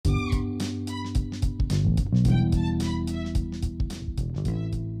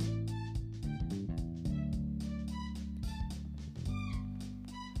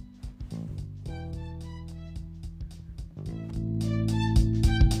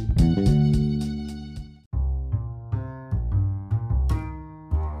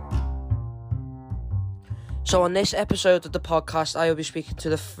So on this episode of the podcast, I will be speaking to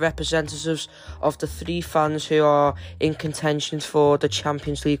the representatives of the three fans who are in contention for the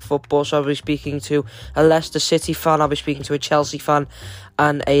Champions League football. So I'll be speaking to a Leicester City fan, I'll be speaking to a Chelsea fan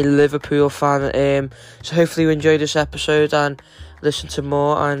and a Liverpool fan. So hopefully you enjoy this episode and listen to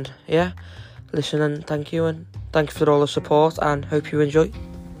more, and listen, and thank you for all the support, and hope you enjoy.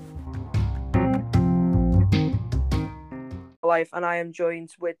 Life, and I am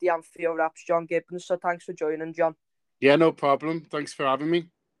joined with the Anfield Wraps, John Gibbons. So thanks for joining, John. Yeah, no problem. Thanks for having me.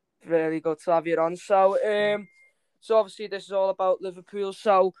 Really good to have you on. So obviously this is all about Liverpool.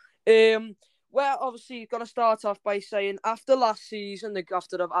 So we're obviously going to start off by saying, after last season,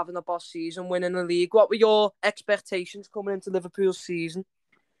 after having a boss season, winning the league, what were your expectations coming into Liverpool's season?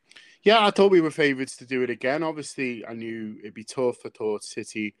 Yeah, I thought we were favourites to do it again. Obviously, I knew it'd be tough. I thought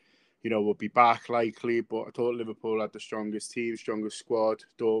City, would be back likely, but I thought Liverpool had the strongest team, strongest squad.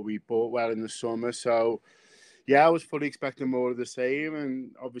 Thought we bought well in the summer. So, yeah, I was fully expecting more of the same.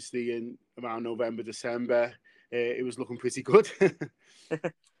 And obviously, in around November, December, it was looking pretty good.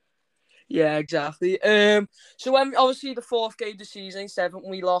 Yeah, exactly. So when obviously the fourth game of the season, 7th,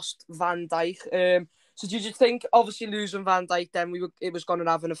 we lost Van Dijk. So did you think, obviously losing Van Dijk, then it was going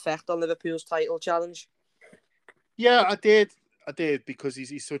to have an effect on Liverpool's title challenge? Yeah, I did, because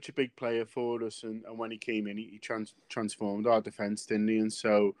he's such a big player for us, and when he came in, he transformed our defence, didn't he? And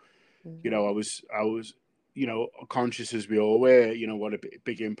so, I was conscious, as we all were, what a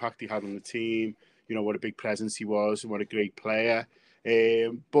big impact he had on the team, what a big presence he was, and what a great player.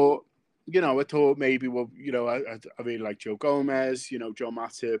 But I thought maybe, I really like Joe Gomez. Joe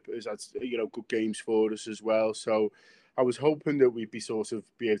Matip has had, good games for us as well. So I was hoping that we'd be able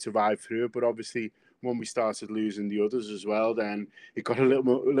to ride through it. But obviously, when we started losing the others as well, then it got a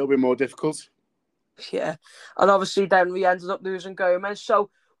little bit more difficult. Yeah, and obviously then we ended up losing Gomez. So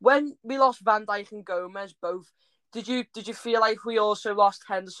when we lost Van Dijk and Gomez both, did you feel like we also lost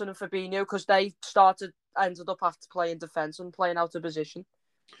Henderson and Fabinho because they ended up after playing defence and playing out of position?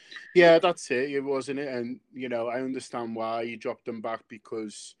 Yeah, that's it, wasn't it? And, I understand why you dropped them back,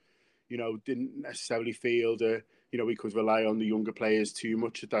 because, didn't necessarily feel that, we could rely on the younger players too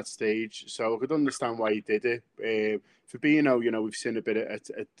much at that stage. So I could understand why he did it. Fabinho, we've seen a bit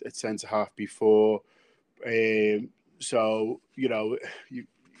at centre-half before. So, you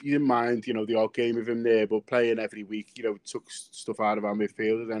didn't mind, the odd game of him there, but playing every week, took stuff out of our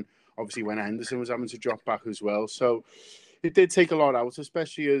midfield. And then obviously when Henderson was having to drop back as well. So it did take a lot out,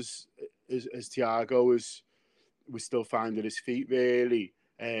 especially as Thiago was still finding his feet, really.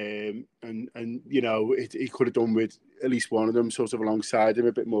 And he could have done with at least one of them sort of alongside him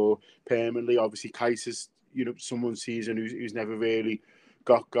a bit more permanently. Obviously, Kaiser's, someone season who's never really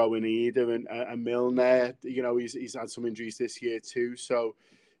got going either, and Milner, he's had some injuries this year too. So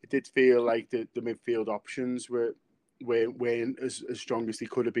it did feel like the midfield options weren't as strong as they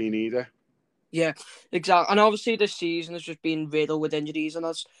could have been either. Yeah, exactly. And obviously this season has just been riddled with injuries, and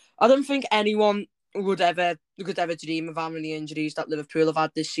I don't think anyone could ever dream of how many injuries that Liverpool have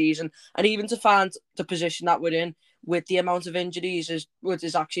had this season. And even to find the position that we're in with the amount of injuries is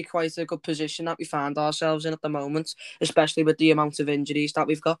actually quite a good position that we find ourselves in at the moment, especially with the amount of injuries that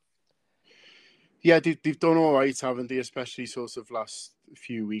we've got. Yeah, they've done all right, haven't they? Especially sort of last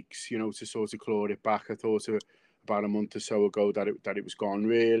few weeks, to sort of claw it back. I thought about a month or so ago that it was gone,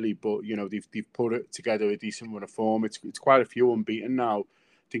 really, but they've put it together a decent run of form. It's quite a few unbeaten now.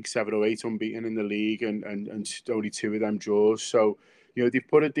 I think 7 or 8 unbeaten in the league, and only 2 of them draws. So they've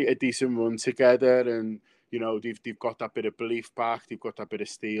put a decent run together, and they've got that bit of belief back. They've got that bit of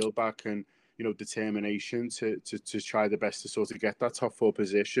steel back, and determination to try the best to sort of get that top 4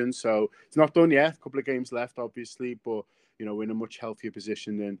 position. So it's not done yet. A couple of games left, obviously, but we're in a much healthier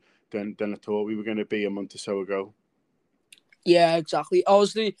position than I thought we were going to be a month or so ago. Yeah, exactly.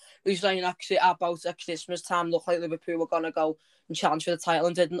 Obviously, we were saying actually about at Christmas time, looked like Liverpool were going to go and challenge for the title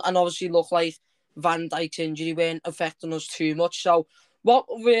and didn't, and obviously looked like Van Dijk's injury weren't affecting us too much. So what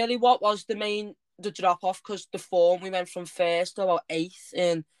was the drop off? Because the form, we went from 1st to about 8th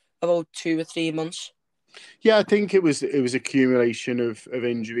in about 2 or 3 months. Yeah, I think it was accumulation of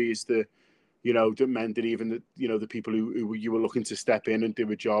injuries that that meant that even the people who you were looking to step in and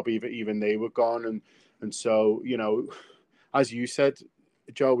do a job, even they were gone, and so as you said,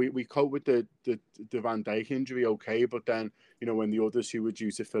 Joe, we coped with the Van Dijk injury okay, but then when the others who were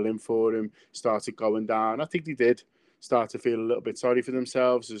due to fill in for him started going down, I think they did start to feel a little bit sorry for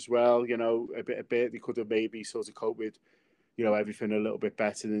themselves as well. A bit they could have maybe sort of coped with everything a little bit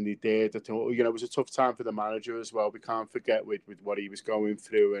better than they did. I thought it was a tough time for the manager as well. We can't forget with what he was going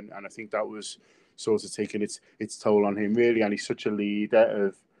through, and I think that was sort of taking its toll on him, really. And he's such a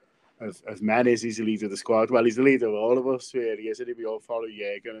leader of men is. He's the leader of the squad. Well, he's the leader of all of us, really, isn't he? We all follow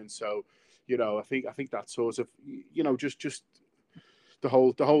Jürgen, and so, I think that sort of, just the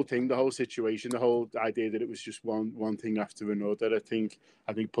whole thing, the whole situation, the whole idea that it was just one thing after another. I think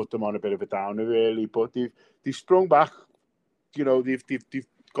put them on a bit of a downer, really. But they've sprung back. They've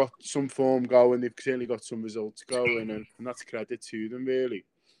got some form going. They've certainly got some results going, and that's credit to them, really.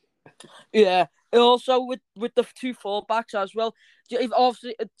 Yeah. Also, with the two fullbacks as well, do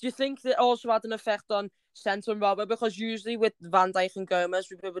you think that also had an effect on Centre and Robert? Because usually with Van Dijk and Gomez,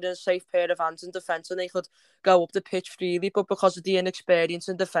 we were in a safe pair of hands in defence and they could go up the pitch freely. But because of the inexperience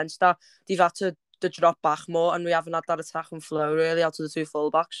in defence, that they've had to drop back more, and we haven't had that attacking flow really out of the two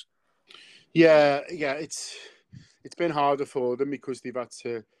fullbacks. Yeah, it's been harder for them because they've had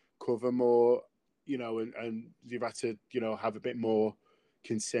to cover more, and they've had to, have a bit more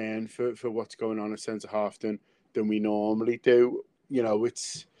concern for what's going on at centre half than we normally do.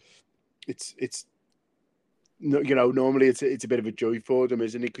 It's normally it's a bit of a joy for them,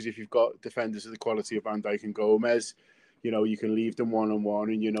 isn't it? Because if you've got defenders of the quality of Van Dijk and Gomez, you can leave them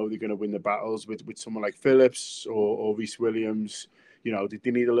one-on-one and they're going to win the battles. With someone like Phillips or Reece Williams, they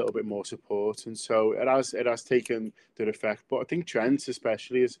need a little bit more support, and so it has taken their effect. But I think Trent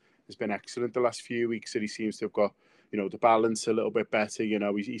especially has been excellent the last few weeks, and he seems to have got the balance a little bit better.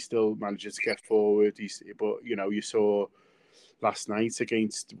 He still manages to get forward. But you saw last night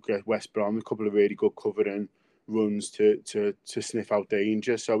against West Brom a couple of really good covering runs to sniff out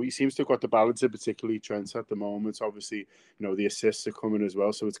danger. So he seems to have got the balance, particularly Trent at the moment. Obviously, the assists are coming as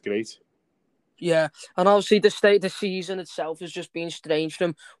well, so it's great. Yeah, and obviously the season itself has just been strange,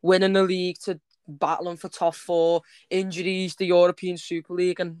 from winning the league to battling for top four, injuries, the European Super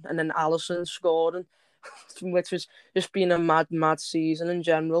League, and then Alisson scoring, which has just been a mad season in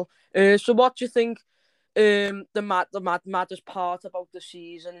general. So what do you think the maddest part about the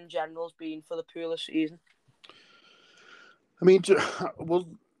season in general has been for the Pooler season? I mean, well,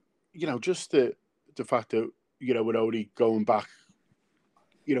 just the fact that we're only going back,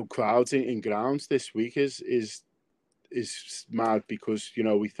 crowds in grounds this week is mad, because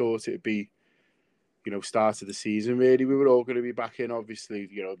we thought it'd be start of the season really we were all going to be back in. Obviously,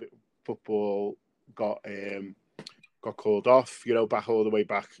 football got called off, back all the way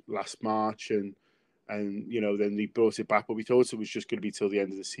back last March, and then they brought it back, but we thought it was just going to be till the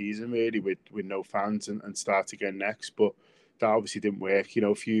end of the season really with no fans and start again next. But that obviously didn't work.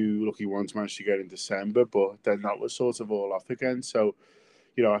 A few lucky ones managed to get in December, but then that was sort of all off again. So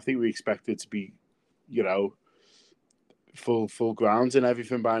I think we expected to be full grounds and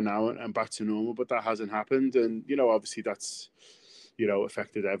everything by now and back to normal, but that hasn't happened. And obviously that's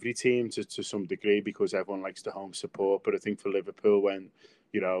affected every team to some degree, because everyone likes the home support. But I think for Liverpool, when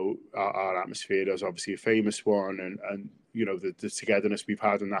our atmosphere is obviously a famous one, and the togetherness we've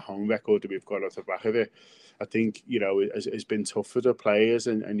had and that home record that we've got off the back of it, I think has been tough for the players,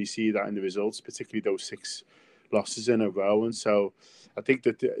 and you see that in the results, particularly those 6 losses in a row. And so I think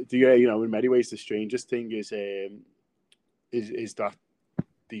that in many ways the strangest thing is that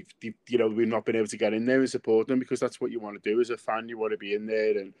we've not been able to get in there and support them, because that's what you want to do as a fan. You want to be in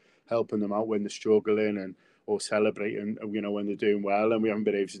there and helping them out when they're struggling or celebrating, when they're doing well, and we haven't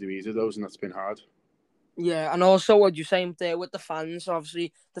been able to do either of those, and that's been hard. Yeah, and also what you're saying there with the fans,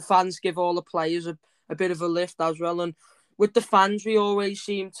 obviously the fans give all the players a bit of a lift as well, and with the fans we always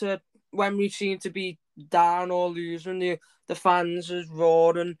seem to, when we seem to be down or losing, the fans is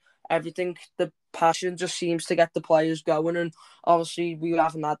roaring, everything, the passion just seems to get the players going, and obviously we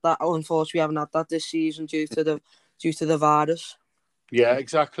haven't had that. Unfortunately, we haven't had that this season due to the virus. Yeah,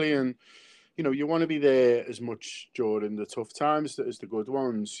 exactly, and you want to be there as much during the tough times as the good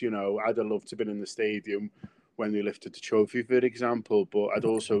ones. I'd have loved to have been in the stadium when they lifted the trophy, for example, but I'd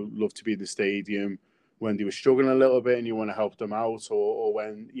also love to be in the stadium when they were struggling a little bit and you want to help them out, or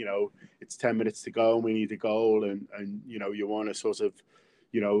when it's 10 minutes to go and we need a goal, and you want to sort of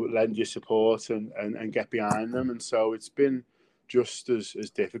lend your support and get behind them. And so it's been just as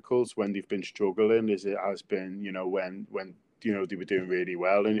difficult when they've been struggling as it has been when they were doing really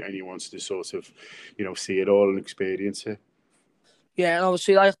well, and you wanted to sort of see it all and experience it. Yeah, and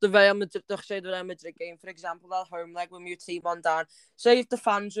obviously, like the Real Madrid game, for example, that home leg when we were team on down. Say if the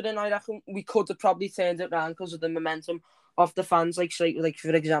fans were in, I reckon we could have probably turned it around because of the momentum of the fans. Like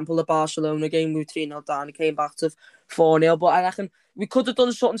for example, the Barcelona game, we were 3-0 down, it came back to 4-0. But I reckon we could have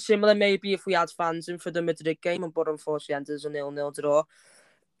done something similar maybe if we had fans in for the Madrid game, but unfortunately, ended as a 0-0 draw.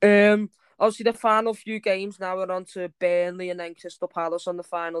 Obviously, the final few games now are on to Burnley and then Crystal Palace on the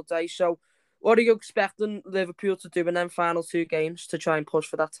final day. So, what are you expecting Liverpool to do in them final 2 games to try and push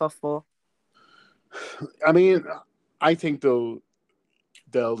for that top 4? I mean, I think they'll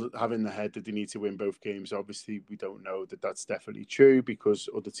they'll have in their head that they need to win both games. Obviously, we don't know that that's definitely true because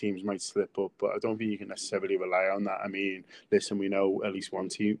other teams might slip up, but I don't think you can necessarily rely on that. I mean, listen, we know at least one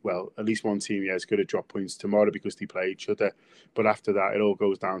team, yeah, is going to drop points tomorrow because they play each other. But after that, it all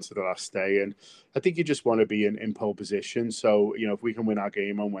goes down to the last day. And I think you just want to be in pole position. So, if we can win our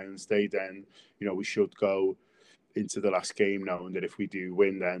game on Wednesday, then, we should go into the last game knowing that if we do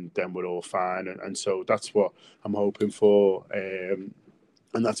win, then we're all fine. And so that's what I'm hoping for. And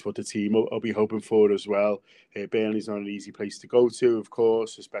that's what the team will be hoping for as well. Burnley's not an easy place to go to, of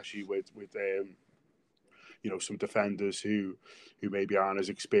course, especially with some defenders who maybe aren't as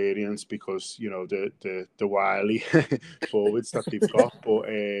experienced because the wily forwards that they've got.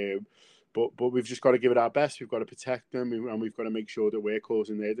 But we've just got to give it our best. We've got to protect them, and we've got to make sure that we're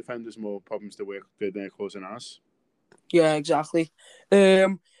causing their defenders more problems than they're causing us. Yeah, exactly.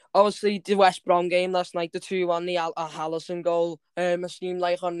 Obviously, the West Brom game last night, the 2-1, the Alisson goal. It seemed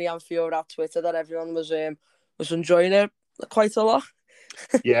like on the Anfield app Twitter that everyone was enjoying it quite a lot.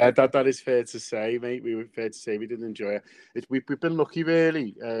 Yeah, that is fair to say, mate. We were fair to say we did enjoy it. We've been lucky,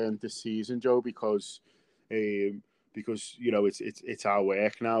 really, this season, Joe, because it's our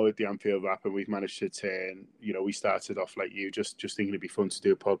work now at the Anfield app, and we've managed to turn. We started off like you, just thinking it'd be fun to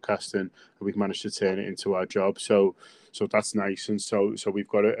do a podcast, and we've managed to turn it into our job. So that's nice, and so we've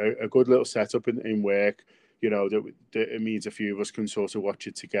got a good little setup in work. That it means a few of us can sort of watch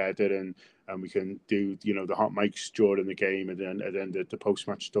it together, and we can do the hot mics during the game, and then the post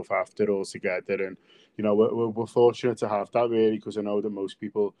match stuff after all together. And we're fortunate to have that, really, because I know that most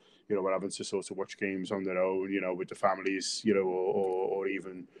people are having to sort of watch games on their own, with the families, or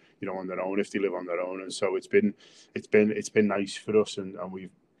even on their own if they live on their own. And so it's been nice for us, and we've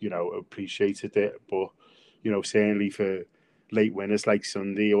appreciated it. But certainly for late winners like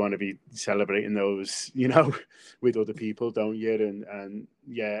Sunday, you want to be celebrating those, with other people, don't you? And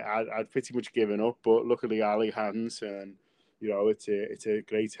yeah, I'd pretty much given up, but luckily Ali hadn't, and it's a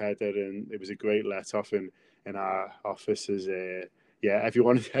great header, and it was a great let off in our offices.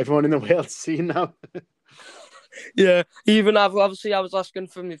 Everyone in the world's seen now. Yeah, even obviously I was asking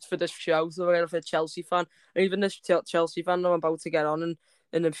for this show, so we're a Chelsea fan, and even this Chelsea fan I'm about to get on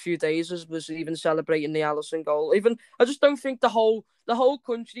in a few days was even celebrating the Alisson goal. Even I just don't think the whole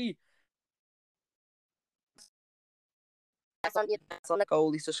country on the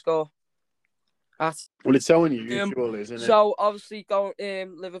goalie to score. Well, it's so unusual, isn't it? So obviously going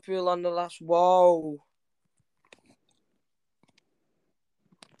Liverpool on the last. Whoa.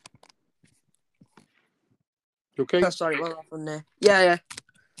 Okay. Sorry, what happened there? Yeah.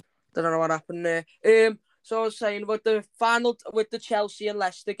 Don't know what happened there. So I was saying with the Chelsea and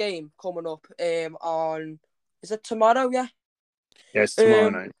Leicester game coming up on, is it tomorrow? Yeah. Yes, tomorrow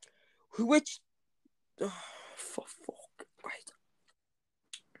night. Which for fuck right.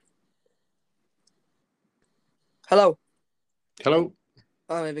 Hello.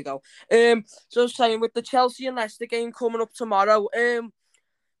 Oh, there we go. So I was saying with the Chelsea and Leicester game coming up tomorrow,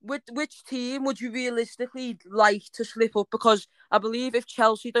 with which team would you realistically like to slip up? Because I believe if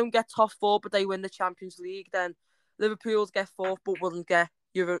Chelsea don't get top four but they win the Champions League, then Liverpool get fourth but wouldn't get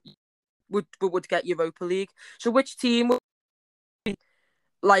would get Europa League. So which team would be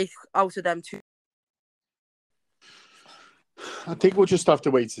like out of them two? I think we'll just have to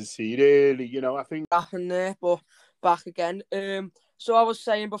wait to see, really. I think Happened there, but back again. So I was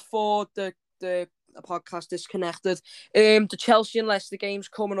saying before the podcast disconnected. The Chelsea and Leicester games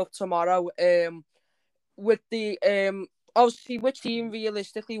coming up tomorrow. With the obviously, which team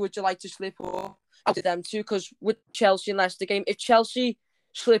realistically would you like to slip up out of them two? Because with Chelsea and Leicester game, if Chelsea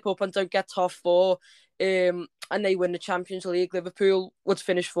slip up and don't get top four, and they win the Champions League, Liverpool would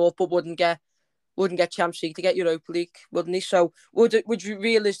finish fourth, but wouldn't get Champions League to get Europa League, wouldn't he? So would you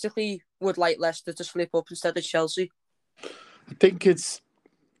realistically would like Leicester to slip up instead of Chelsea? I think it's.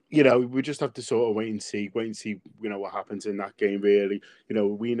 We just have to sort of wait and see, what happens in that game, really.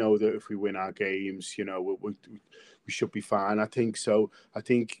 We know that if we win our games, we should be fine. I think so. I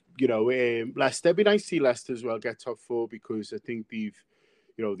think, Leicester, it'd be nice to see Leicester as well get top four because I think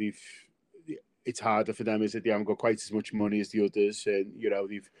it's harder for them, is that they haven't got quite as much money as the others. And,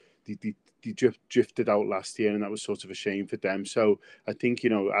 they drifted out last year, and that was sort of a shame for them. So I think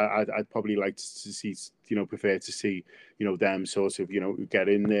I'd probably like to see prefer to see them sort of get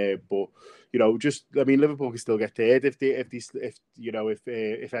in there. But Liverpool can still get third if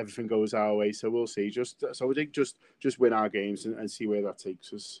everything goes our way. So we'll see. So I think just win our games and see where that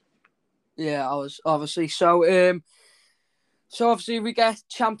takes us. Yeah, I was obviously so. So obviously we get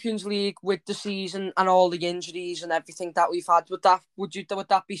Champions League with the season and all the injuries and everything that we've had. Would that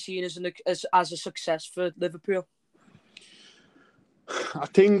be seen as a success for Liverpool? I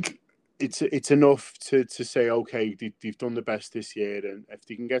think it's enough to say, okay, they've done the best this year, and if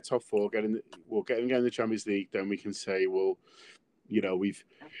they can get top four, get in the Champions League, then we can say, well, we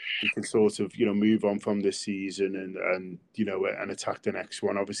can sort of move on from this season and and attack the next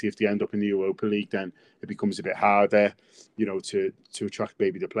one. Obviously, if they end up in the Europa League, then it becomes a bit harder, to attract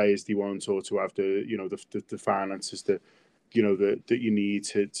maybe the players they want, or to have the finances that that you need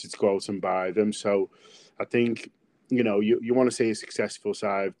to go out and buy them. So I think you want to say a successful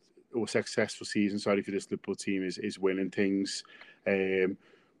side or successful season, sorry, for this Liverpool team is winning things.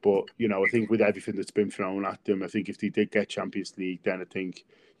 But I think with everything that's been thrown at them, I think if they did get Champions League, then I think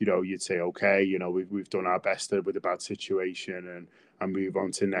you'd say, okay, we've done our best with a bad situation, and move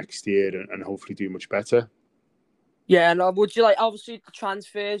on to next year and hopefully do much better. Yeah, and would you obviously the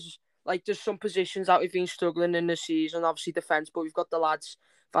transfers, there's some positions that we've been struggling in this season, obviously defence, but we've got the lads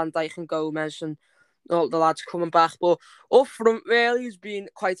Van Dijk and Gomez and all the lads coming back. But up front really has been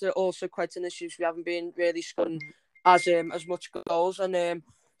also quite an issue. We haven't been really scoring as much goals, and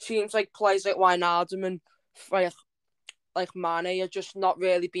seems like players like Wijnaldum and like Mane are just not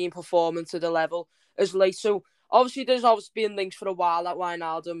really being performing to the level as late. So obviously there's been links for a while that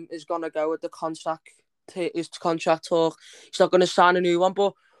Wijnaldum is gonna go with his contract talk. He's not going to sign a new one.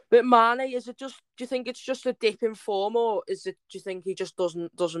 But Mane, do you think it's just a dip in form, or do you think he just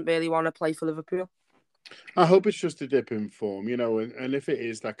doesn't really want to play for Liverpool? I hope it's just a dip in form, and if it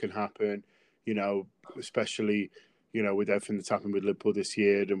is, that can happen, especially, with everything that's happened with Liverpool this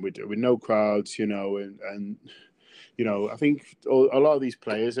year and with no crowds, and I think a lot of these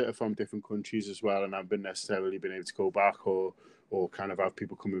players are from different countries as well, and haven't necessarily been able to go back or kind of have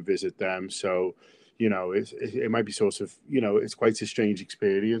people come and visit them. So, it might be sort of, it's quite a strange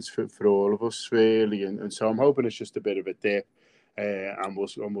experience for all of us, really. And so I'm hoping it's just a bit of a dip, and we'll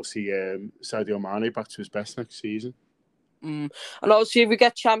see Sadio Mane back to his best next season. And obviously, if we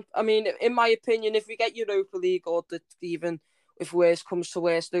get in my opinion, if we get Europa League, or even if worst comes to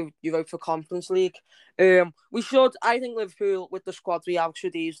worst, the Europa Conference League, I think Liverpool, with the squad we have,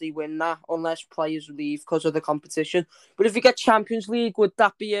 should easily win that, unless players leave because of the competition. But if we get Champions League, would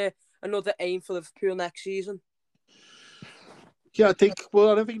that be another aim for Liverpool next season? Yeah, I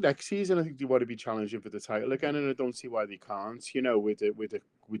don't think next season. I think they want to be challenging for the title again, and I don't see why they can't. With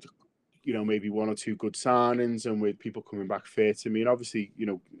maybe one or two good signings and with people coming back fit. I mean, obviously,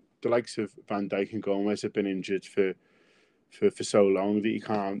 the likes of Van Dijk and Gomez have been injured for so long that you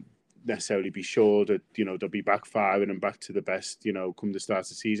can't necessarily be sure that they'll be back firing and back to the best. Come the start of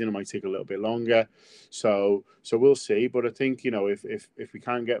the season, it might take a little bit longer. So we'll see. But I think if we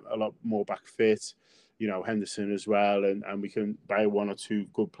can get a lot more back fit, Henderson as well, and we can buy one or two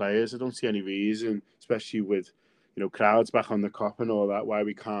good players, I don't see any reason, especially with crowds back on the Kop and all that, why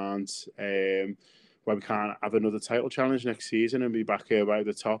we can't have another title challenge next season and be back here right at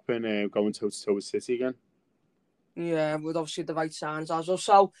the top and going toe to toe with City again. Yeah, with obviously the right signs as well.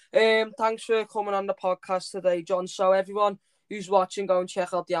 So, thanks for coming on the podcast today, John. So, everyone who's watching, go and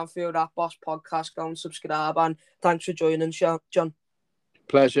check out the Anfield App Boss podcast. Go and subscribe, and thanks for joining, John.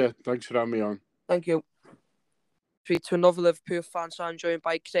 Pleasure. Thanks for having me on. Thank you. To another Liverpool fan, so I'm joined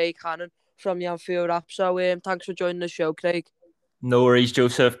by Craig Hannon from the Anfield App. So, thanks for joining the show, Craig. No worries,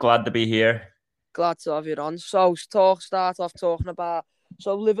 Joseph. Glad to be here. Glad to have you on. So, start off talking about.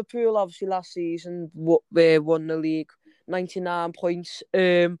 So Liverpool, obviously, last season they won the league, 99 points,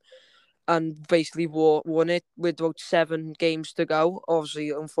 and basically won it with about 7 games to go.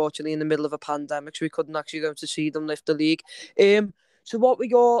 Obviously, unfortunately, in the middle of a pandemic, so we couldn't actually go to see them lift the league. So what were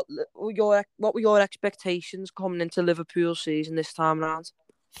your expectations coming into Liverpool season this time around?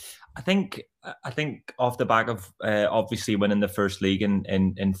 I think off the back of obviously winning the first league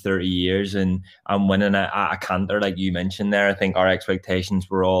in 30 years and winning a canter like you mentioned there, I think our expectations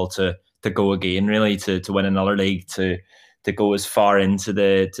were all to go again, really, to win another league, to go as far into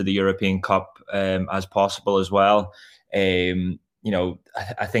the European Cup as possible as well.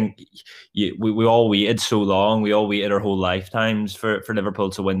 I think we all waited so long. We all waited our whole lifetimes for Liverpool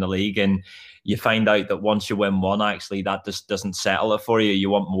to win the league, and you find out that once you win one, actually, that just doesn't settle it for you. You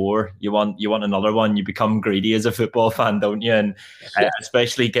want more. You want another one. You become greedy as a football fan, don't you? And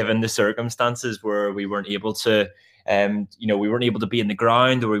especially given the circumstances where we weren't able to, we weren't able to be in the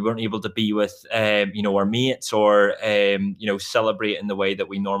ground, or we weren't able to be with, our mates, or, celebrate in the way that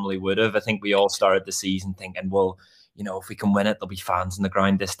we normally would have. I think we all started the season thinking, well, if we can win it, there'll be fans in the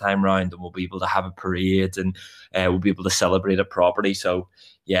ground this time round, and we'll be able to have a parade, and we'll be able to celebrate it properly. So,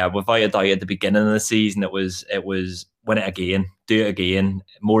 yeah, without a doubt, at the beginning of the season, it was win it again, do it again,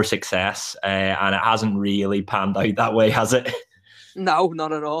 more success, and it hasn't really panned out that way, has it? No,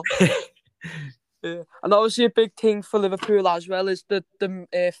 not at all. Yeah. And obviously a big thing for Liverpool as well is the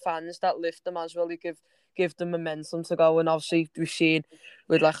fans that lift them as well. They give them momentum to go. And obviously we've seen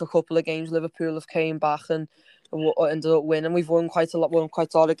with like a couple of games Liverpool have came back and ended up winning. We've won quite a lot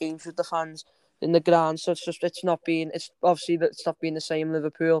of games with the fans in the ground. So it's not been the same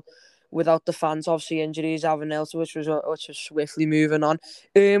Liverpool without the fans. Obviously injuries, having else, which was swiftly moving on.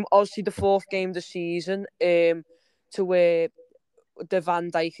 Obviously the fourth game of the season. To where the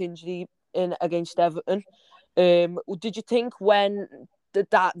Van Dijk injury against Everton. Did you think when the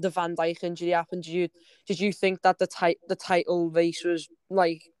Van Dijk injury happened, did you think that the title race was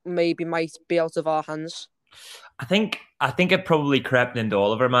like maybe might be out of our hands? I think it probably crept into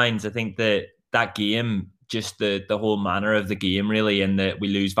all of our minds. I think that game, just the whole manner of the game, really, and that we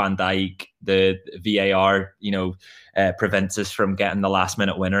lose Van Dijk, the VAR, prevents us from getting the last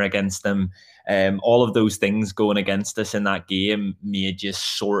minute winner against them. All of those things going against us in that game made you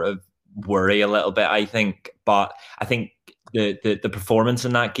sort of worry a little bit, I think. But I think the performance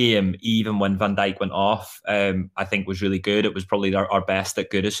in that game, even when Van Dijk went off, I think was really good. It was probably our best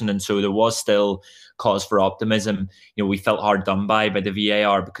at Goodison, and so there was still cause for optimism. We felt hard done by the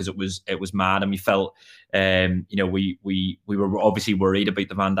VAR because it was mad, and we felt, we were obviously worried about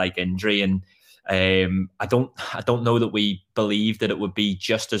the Van Dijk injury, and I don't know that we believed that it would be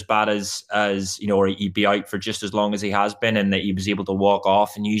just as bad as or he'd be out for just as long as he has been, and that he was able to walk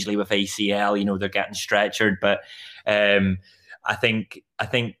off. And usually with ACL, they're getting stretchered, but I think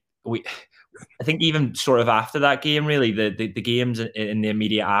even sort of after that game, really, the games in the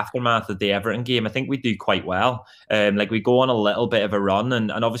immediate aftermath of the Everton game, I think we do quite well. We go on a little bit of a run,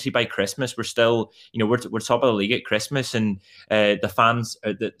 and obviously by Christmas we're still, we're top of the league at Christmas, and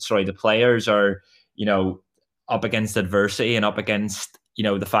the players are, up against adversity and up against,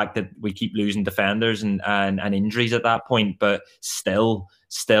 the fact that we keep losing defenders and injuries at that point, but still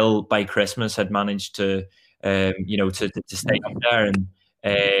by Christmas had managed to to stay up there.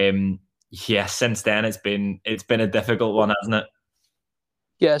 And yeah, since then it's been a difficult one, hasn't it?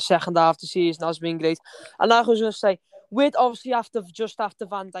 Yeah, second half of the season has been great. And I was going to say, with obviously after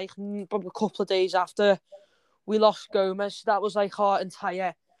Van Dijk, probably a couple of days after we lost Gomez, that was like our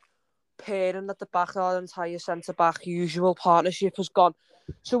entire pairing at the back, our entire centre back usual partnership has gone.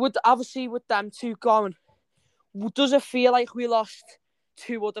 So with them two gone, does it feel like we lost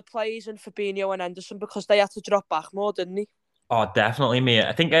two other players in Fabinho and Henderson because they had to drop back more, didn't they? Oh, definitely, mate.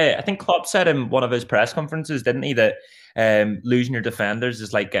 I think Klopp said in one of his press conferences, didn't he, that losing your defenders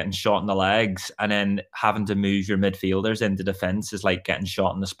is like getting shot in the legs, and then having to move your midfielders into defence is like getting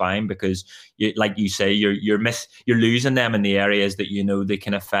shot in the spine, because like you say, you're losing them in the areas that they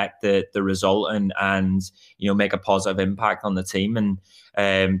can affect the result and make a positive impact on the team. And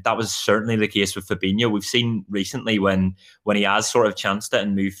that was certainly the case with Fabinho. We've seen recently when he has sort of chanced it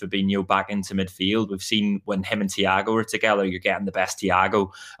and moved Fabinho back into midfield, we've seen when him and Thiago are together, you're getting the best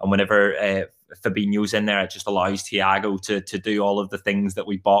Thiago. And whenever Fabinho's in there, it just allows Thiago to do all of the things that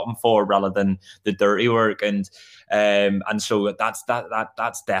we bought him for, rather than the dirty work. And so that's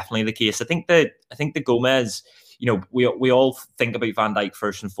definitely the case. I think the Gomez, we all think about Van Dijk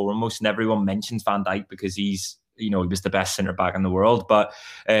first and foremost, and everyone mentions Van Dijk because he's, he was the best centre back in the world. But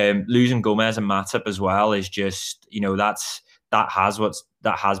losing Gomez and Matip as well is just, that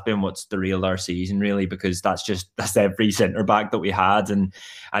has been what's derailed our season, really, because that's every centre back that we had, and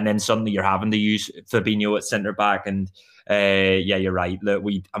then suddenly you're having to use Fabinho at centre back. And yeah, you're right. Look,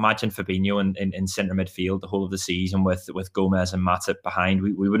 we imagine Fabinho in centre midfield the whole of the season with Gomez and Matip behind.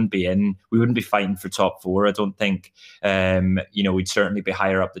 We wouldn't be fighting for top four, I don't think. We'd certainly be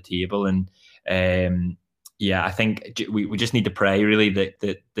higher up the table. And yeah, I think we just need to pray, really,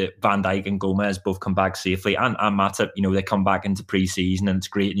 that Van Dijk and Gomez both come back safely, and Matip, they come back into pre-season, and it's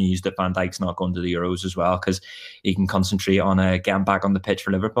great news that Van Dijk's not going to the Euros as well, because he can concentrate on getting back on the pitch for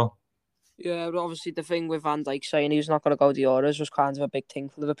Liverpool. Yeah, but obviously the thing with Van Dijk saying he's not going to go to the Euros was kind of a big thing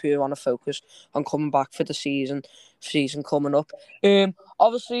for Liverpool. Want to focus on coming back for the season coming up.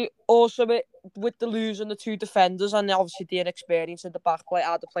 Obviously, also with the losing the two defenders and obviously the inexperience in the back, like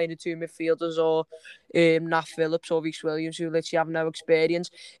either playing the two midfielders or Nat Phillips or Rhys Williams, who literally have no experience,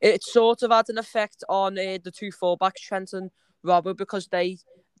 it sort of had an effect on the two fullbacks, Trent and Robert, because they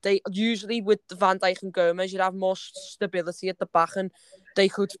usually with Van Dijk and Gomez, you'd have more stability at the back and they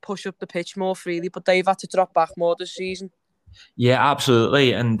could push up the pitch more freely, but they've had to drop back more this season. Yeah,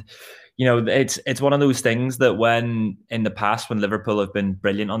 absolutely. And it's one of those things that when in the past when Liverpool have been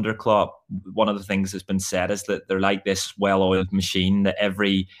brilliant under Klopp, one of the things that's been said is that they're like this well-oiled machine, that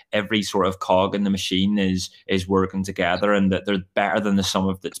every sort of cog in the machine is working together, and that they're better than the sum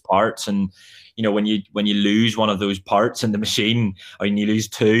of its parts. And when you lose one of those parts in the machine, or you lose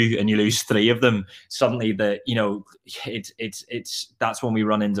two and you lose three of them, suddenly it's that's when we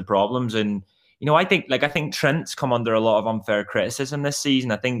run into problems. And I think Trent's come under a lot of unfair criticism this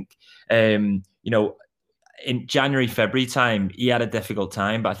season. I think, in January, February time, he had a difficult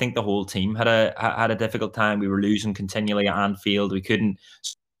time, but I think the whole team had a difficult time. We were losing continually at Anfield. We couldn't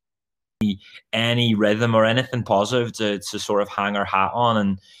see any rhythm or anything positive to sort of hang our hat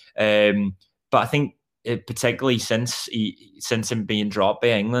on. And but I think particularly since him being dropped by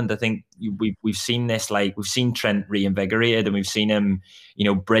England, I think we've seen this, we've seen Trent reinvigorated, and we've seen him,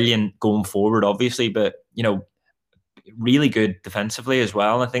 brilliant going forward, obviously, but really good defensively as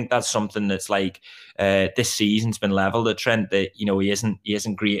well. And I think that's something that's this season's been leveled at Trent, that he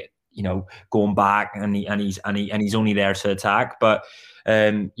isn't great, going back, and he's only there to attack, but.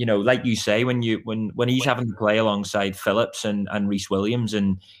 Like you say, when he's having to play alongside Phillips and Reece Williams,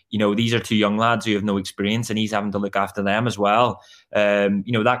 and these are two young lads who have no experience, and he's having to look after them as well.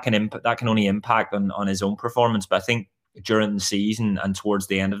 That can only impact on his own performance. But I think during the season and towards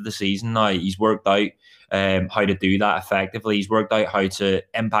the end of the season now, he's worked out how to do that effectively. He's worked out how to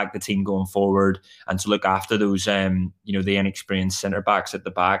impact the team going forward and to look after those the inexperienced centre backs at the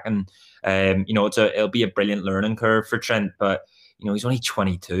back. And it'll be a brilliant learning curve for Trent, but. He's only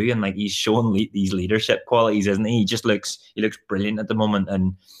 22, and he's showing these leadership qualities, isn't he? He looks brilliant at the moment,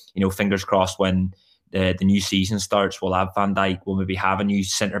 and fingers crossed when the new season starts, we'll have Van Dijk. We'll maybe have a new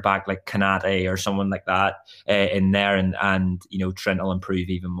centre back like Kanate or someone like that in there, and Trent will improve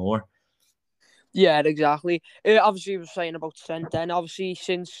even more. Yeah, exactly. Obviously, you were saying about Trent. Then obviously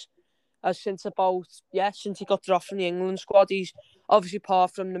since he got dropped from the England squad, he's obviously,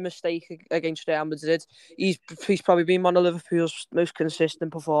 apart from the mistake against Real Madrid, he's probably been one of Liverpool's most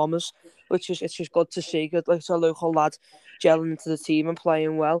consistent performers, it's just good to see. Good, a local lad gelling into the team and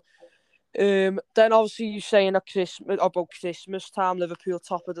playing well. Then obviously you're saying about Christmas time, Liverpool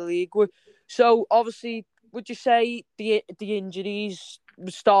top of the league. So obviously, would you say the injuries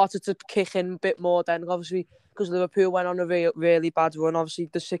started to kick in a bit more then? Obviously, because Liverpool went on a really bad run. Obviously,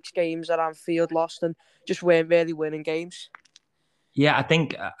 the 6 games at Anfield lost and just weren't really winning games. Yeah, I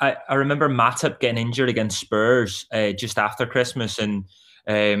think I remember Matip getting injured against Spurs just after Christmas, and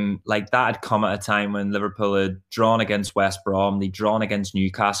that had come at a time when Liverpool had drawn against West Brom, they'd drawn against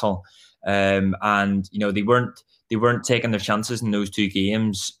Newcastle, and they weren't taking their chances in those 2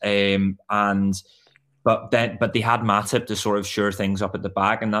 games, But they had Matip to sort of shore things up at the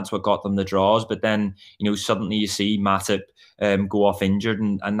back, and that's what got them the draws. But then, suddenly you see Matip go off injured,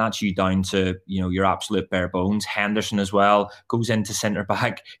 and that's you down to, your absolute bare bones. Henderson as well goes into centre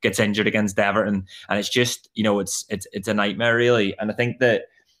back, gets injured against Everton, and it's just, it's a nightmare really. And I think that,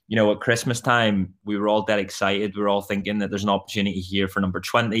 at Christmas time, we were all dead excited. We were all thinking that there's an opportunity here for number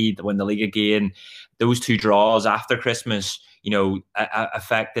 20 to win the league again. Those 2 draws after Christmas,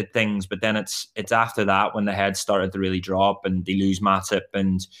 affected things, but then it's after that when the heads started to really drop, and they lose Matip,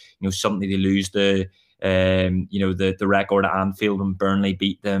 and suddenly they lose the record at Anfield when Burnley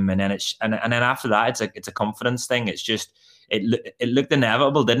beat them, and then then after that it's a confidence thing. It's just it looked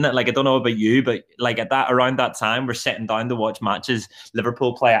inevitable, didn't it? I don't know about you, but around that time, we're sitting down to watch matches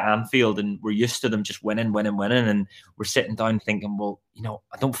Liverpool play at Anfield, and we're used to them just winning, and we're sitting down thinking, well,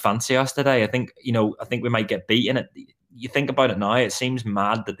 I don't fancy us today. I think we might get beaten. You think about it now, it seems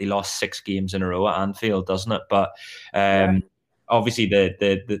mad that they lost 6 games in a row at Anfield, doesn't it? But obviously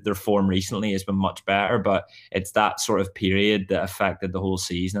their form recently has been much better, but it's that sort of period that affected the whole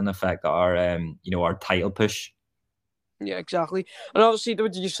season and affected our title push. Yeah, exactly. And obviously,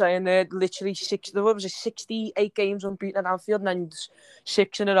 what did you say in there? Literally 68 games unbeaten at Anfield, and then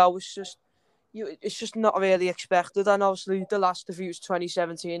 6 in a row. It's just not really expected. And obviously, the last defeat was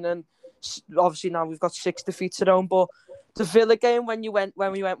 2017, and obviously now we've got 6 defeats at home. But the Villa game, when we went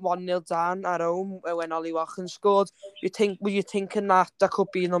 1-0 down at home, when Ollie Watkins scored, were you thinking that could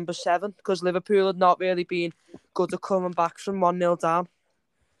be number 7? Because Liverpool had not really been good at coming back from 1-0 down.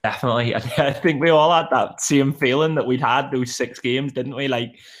 Definitely. I think we all had that same feeling that we'd had those 6 games, didn't we?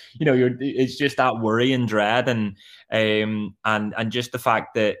 It's just that worry and dread, and just the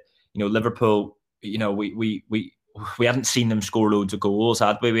fact that, Liverpool, we hadn't seen them score loads of goals,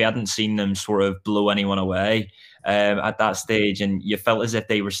 had we? We hadn't seen them sort of blow anyone away at that stage, and you felt as if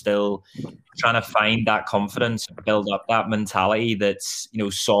they were still trying to find that confidence, build up that mentality that's,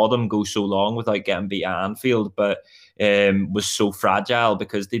 saw them go so long without getting beat at Anfield. But was so fragile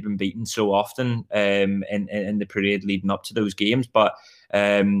because they'd been beaten so often in the period leading up to those games. But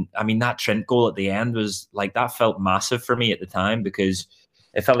I mean, that Trent goal at the end was like, that felt massive for me at the time, because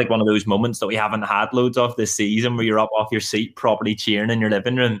it felt like one of those moments that we haven't had loads of this season, where you're up off your seat properly cheering in your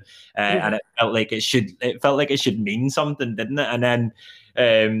living room, and it felt like it should mean something, didn't it? And then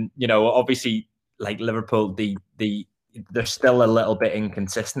obviously, like Liverpool, they're still a little bit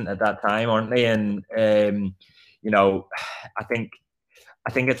inconsistent at that time, aren't they? And I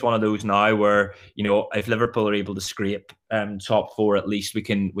think it's one of those now where, if Liverpool are able to scrape top four, at least we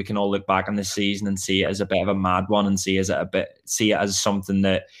can all look back on this season and see it as a bit of a mad one, and see it as something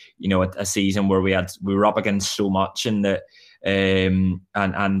that, a season where we were up against so much, and that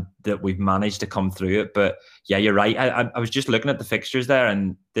and that we've managed to come through it. But yeah, you're right. I was just looking at the fixtures there,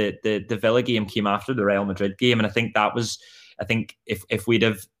 and the Villa game came after the Real Madrid game, and I think if we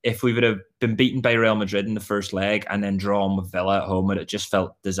would have been beaten by Real Madrid in the first leg and then drawn with Villa at home, it just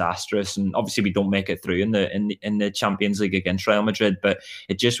felt disastrous. And obviously we don't make it through in the Champions League against Real Madrid, but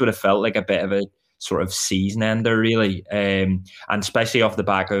it just would have felt like a bit of a sort of season ender, really, and especially off the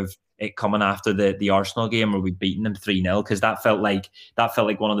back of it coming after the Arsenal game where we'd beaten them 3-0, because that felt like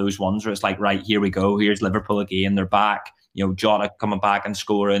one of those ones where it's like, right, here we go, here's Liverpool again, they're back, Jota coming back and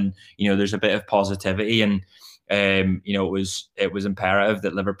scoring, there's a bit of positivity, and it was imperative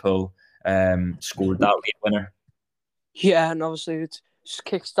that Liverpool scored that late winner. Yeah, and obviously it's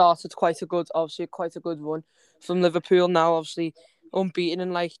kick-started quite a good run from Liverpool now, obviously unbeaten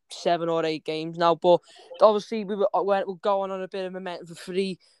in like 7 or 8 games now, but obviously we're going on a bit of momentum for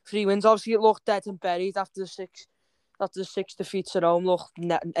three wins. Obviously it looked dead and buried after the 6 defeats at home. Looked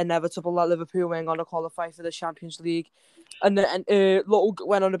inevitable that Liverpool weren't going to qualify for the Champions League, and then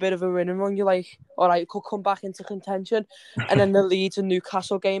went on a bit of a winning run. You're like, all right, could come back into contention, and then the Leeds and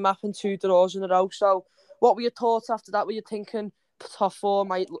Newcastle game happened, 2 draws in a row. So what were your thoughts after that? Were you thinking top 4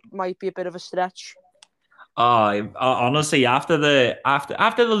 might be a bit of a stretch? Honestly, after the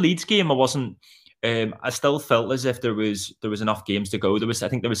Leeds game, I wasn't. I still felt as if there was enough games to go. I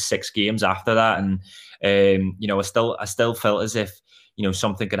think there was 6 games after that, and I still felt as if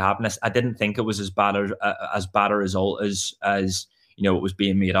something could happen. I didn't think it was as bad a result as it was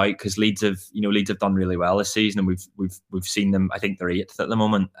being made out, because Leeds have done really well this season, and we've seen them. I think they're 8th at the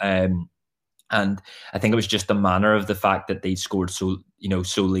moment. And I think it was just the manner of the fact that they'd scored so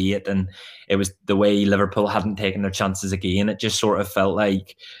late, and it was the way Liverpool hadn't taken their chances again. It just sort of felt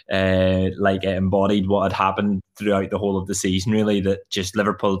like it embodied what had happened throughout the whole of the season, really, that just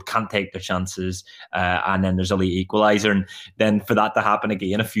Liverpool can't take their chances, and then there's a late equaliser, and then for that to happen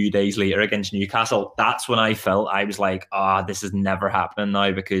again a few days later against Newcastle, that's when I was like, this is never happening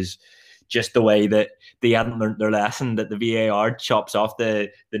now, because just the way that they hadn't learned their lesson, that the VAR chops off the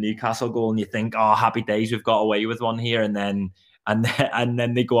Newcastle goal, and you think, happy days, we've got away with one here, and then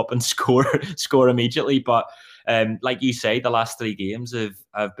they go up and score immediately. But like you say, the last 3 games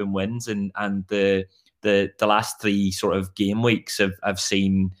have been wins, and the last 3 sort of game weeks have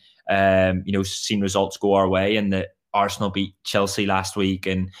seen seen results go our way, and that Arsenal beat Chelsea last week,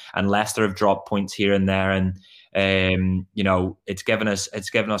 and Leicester have dropped points here and there, and it's given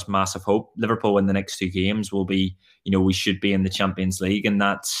us massive hope. Liverpool in the next 2 games will be, we should be in the Champions League, and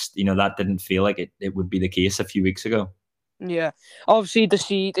that's, that didn't feel like it would be the case a few weeks ago. Yeah, obviously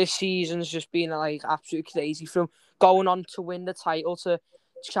this season's just been like absolutely crazy, from going on to win the title to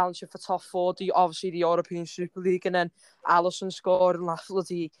challenging for top 4, obviously the European Super League, and then Alisson scoring last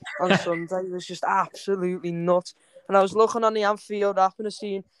bloody on Sunday. It was just absolutely nuts. And I was looking on the Anfield app and I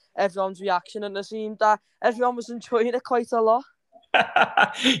seen everyone's reaction, and it seemed that everyone was enjoying it quite a lot.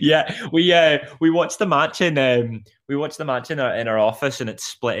 Yeah, we watched the match in our office, and it's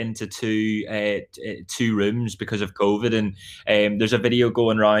split into two rooms because of COVID. And there's a video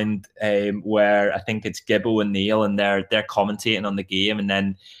going around where I think it's Gibbo and Neil, and they're commentating on the game, and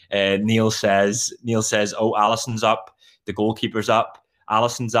then Neil says, "Oh, Alisson's up, the goalkeeper's up,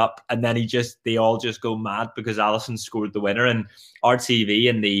 Alisson's up," and then they all just go mad because Alisson scored the winner. And RTV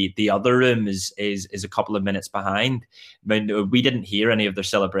in the other room is a couple of minutes behind. I mean, we didn't hear any of their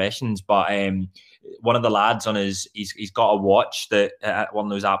celebrations, but one of the lads he's got a watch, that one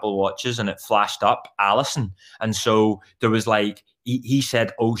of those Apple watches, and it flashed up Alisson, and so there was like, he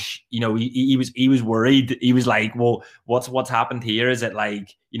said, he was worried. He was like, well, what's happened here? Is it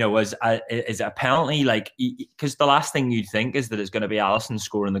like, is it apparently like, because the last thing you'd think is that it's going to be Alisson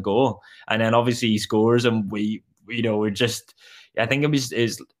scoring the goal, and then obviously he scores, and we're just, I think it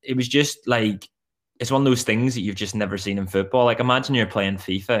was just like, it's one of those things that you've just never seen in football. Like, imagine you're playing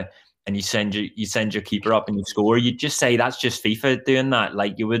FIFA and you send your keeper up and you score, you'd just say that's just FIFA doing that.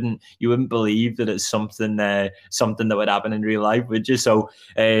 Like you wouldn't believe that it's something that would happen in real life, would you? So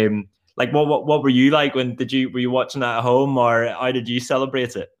like what were you like when were you watching that at home, or how did you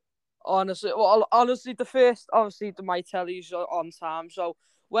celebrate it? Honestly, the first, obviously, my telly's on time. So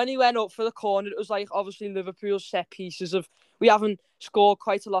when he went up for the corner, it was like, obviously, Liverpool's set pieces of, we haven't scored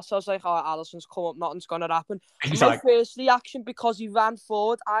quite a lot. So I was like, oh, Alisson's come up, nothing's going to happen. Exactly. My first reaction, because he ran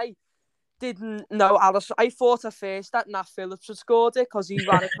forward, I didn't know Alisson. I thought at first that Nat Phillips had scored it because he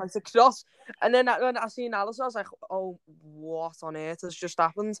ran it quite across. And then when I seen Alisson, I was like, oh, what on earth has just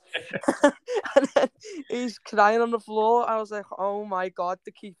happened? And then he's crying on the floor. I was like, oh my God,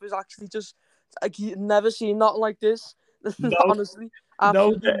 the keeper's actually just, like, he'd never seen nothing like this. No. Honestly,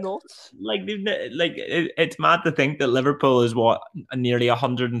 absolutely nuts. Like it's mad to think that Liverpool is nearly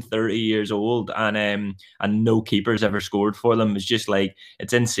 130 years old, and no keeper's ever scored for them. It's just like,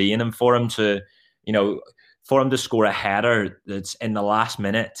 it's insane. And for him to, score a header that's in the last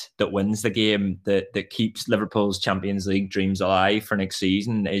minute that wins the game, that keeps Liverpool's Champions League dreams alive for next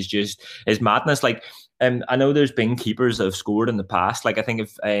season, is madness. Like, I know there's been keepers that have scored in the past. Like, I think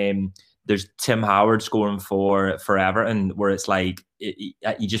if there's Tim Howard scoring for Everton, where it's like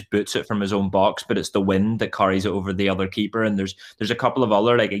he just boots it from his own box, but it's the wind that carries it over the other keeper. And there's a couple of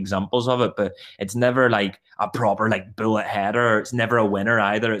other like examples of it, but it's never like a proper like bullet header. It's never a winner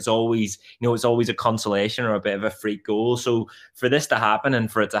either. It's always, it's always a consolation or a bit of a freak goal. So for this to happen,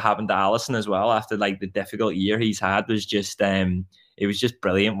 and for it to happen to Alisson as well after like the difficult year he's had, was just it was just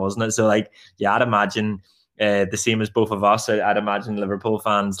brilliant, wasn't it? So like, yeah, I'd imagine the same as both of us. I'd imagine Liverpool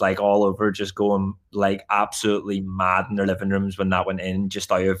fans like all over just going like absolutely mad in their living rooms when that went in,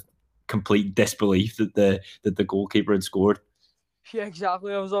 just out of complete disbelief that the goalkeeper had scored. Yeah,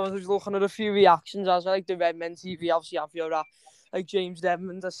 exactly. I was looking at a few reactions as well, like the Redmen TV, obviously have your rap, like James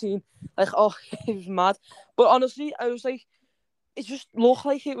Redmond. I seen like, oh, it was mad. But honestly, I was like, it just looked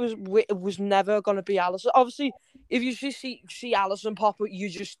like it was never gonna be Alisson. Obviously, if you just see Alisson pop up,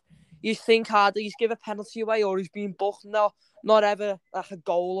 you think harder, he's give a penalty away or he's been booked, not ever like a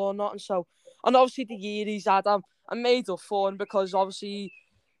goal or nothing. So, and obviously the year he's had, I'm made up for him, because obviously,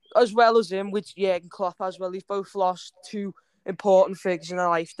 as well as him, with Jurgen Klopp as well, he's both lost two important figures in their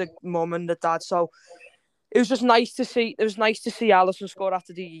life, the mum and the dad. So it was just nice to see. It was nice to see Alisson score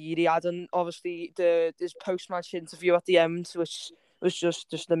after the year he had, and obviously his post-match interview at the end, which was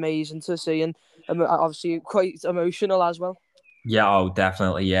just amazing to see, and obviously quite emotional as well. Yeah, oh,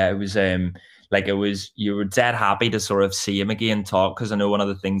 definitely. Yeah, it was you were dead happy to sort of see him again talk, because I know one of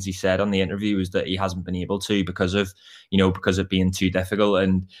the things he said on the interview was that he hasn't been able to because of being too difficult,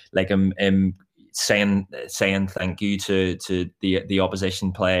 and like him saying thank you to the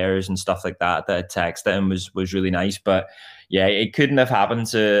opposition players and stuff like that texted him was really nice. But yeah, it couldn't have happened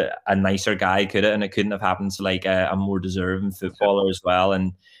to a nicer guy, could it? And it couldn't have happened to like a more deserving footballer as well.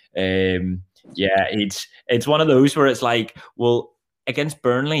 And yeah, it's one of those where it's like, well, against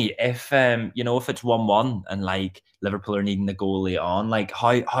Burnley, if if it's 1-1 and like Liverpool are needing the goal late on, like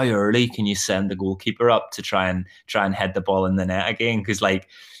how early can you send the goalkeeper up to try and head the ball in the net again? Because like,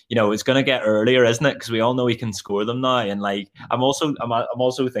 it's going to get earlier, isn't it? Because we all know he can score them now. And like, I'm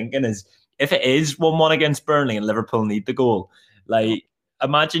also thinking, is if it is 1-1 against Burnley and Liverpool need the goal, like,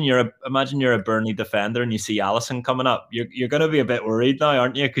 imagine you're a Burnley defender and you see Alisson coming up. You're going to be a bit worried now,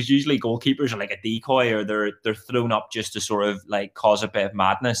 aren't you? Because usually goalkeepers are like a decoy, or they're thrown up just to sort of like cause a bit of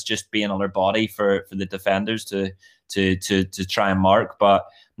madness, just being on their body for the defenders to try and mark. But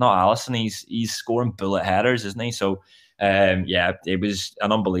not Alisson. He's scoring bullet headers, isn't he? So yeah, it was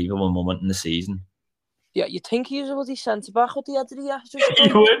an unbelievable moment in the season. Yeah, you think he was a bloody centre back with the head of the ass?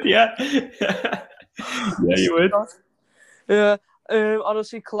 You would, yeah. Yeah, you would. Yeah.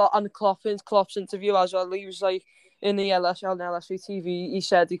 Honestly, Klopp's interview as well, he was like, in the LSV TV, he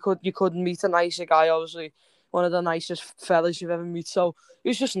said you couldn't meet a nicer guy, obviously one of the nicest fellas you've ever met. So it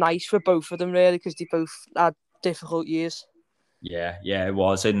was just nice for both of them, really, because they both had difficult years. Yeah, it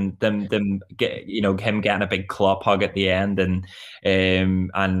was, and them him getting a big Klopp hug at the end,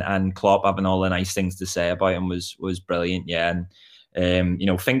 and Klopp having all the nice things to say about him was brilliant. Yeah, and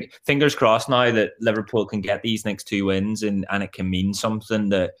fingers crossed now that Liverpool can get these next two wins, and it can mean something,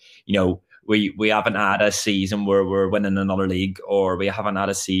 that we haven't had a season where we're winning another league, or we haven't had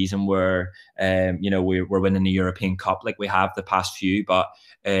a season where we're winning the European Cup like we have the past few, but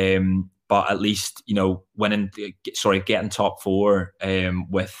at least getting top four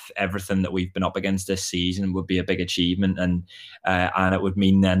with everything that we've been up against this season would be a big achievement, and it would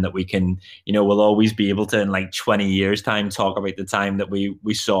mean then that we can we'll always be able to, in like 20 years time, talk about the time that we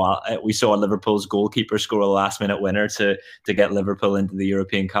saw Liverpool's goalkeeper score a last minute winner to get Liverpool into the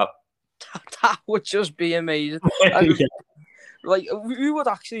European Cup. That would just be amazing. Yeah. Like, we would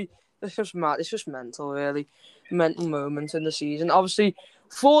actually... It's just mad. It's just mental, really. Mental moment in the season. Obviously,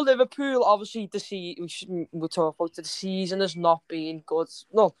 for Liverpool, obviously, we'll talk about the season has not been good.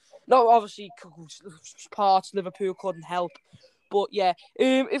 No, obviously, parts Liverpool couldn't help. But yeah,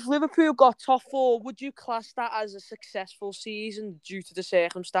 if Liverpool got top four, would you class that as a successful season due to the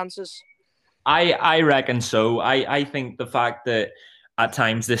circumstances? I reckon so. I think the fact that at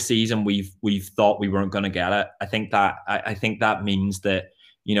times this season we've thought we weren't going to get it. I think that means that,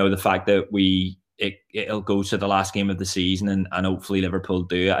 you know, the fact that it'll go to the last game of the season and hopefully Liverpool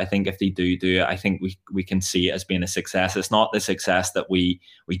do it. I think if they do it, I think we can see it as being a success. It's not the success that we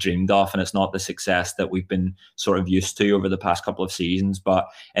dreamed of, and it's not the success that we've been sort of used to over the past couple of seasons. But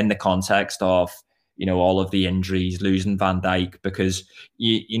in the context of, you know, all of the injuries, losing Van Dijk, because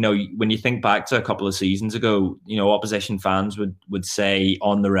you know, when you think back to a couple of seasons ago, you know, opposition fans would say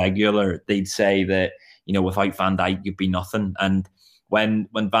on the regular, they'd say that, you know, without Van Dijk you'd be nothing. And when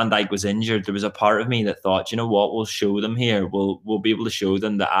Van Dijk was injured, there was a part of me that thought, you know what, we'll show them here. We'll be able to show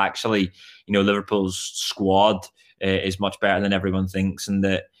them that actually, you know, Liverpool's squad is much better than everyone thinks, and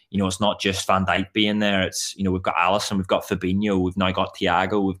that, you know, it's not just Van Dijk being there. It's, you know, we've got Alisson, we've got Fabinho, we've now got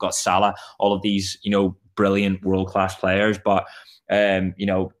Thiago, we've got Salah, all of these, you know, brilliant world-class players. But, you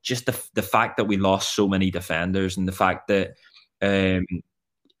know, just the fact that we lost so many defenders, and the fact that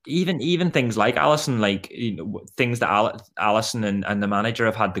even things like Alisson, like, you know, things that Alisson and the manager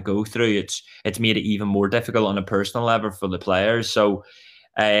have had to go through, it's made it even more difficult on a personal level for the players. So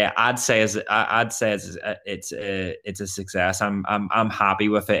I'd say it's a success. I'm happy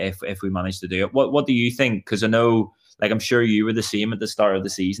with it if we manage to do it. What do you think? Because I know, like, I'm sure you were the same at the start of the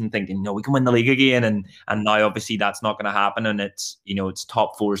season, thinking, no, we can win the league again, and now obviously that's not going to happen, and it's, you know, it's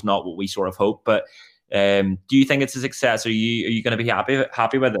top four is not what we sort of hope. But do you think it's a success? Are you going to be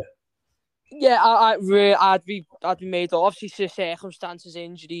happy with it? Yeah, I'd be made up. Obviously, circumstances,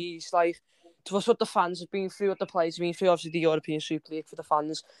 injuries, like, plus what the fans have been through, what the players have been through. Obviously, the European Super League for the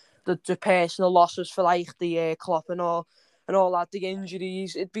fans, the personal losses for, like, the Klopp and all that, the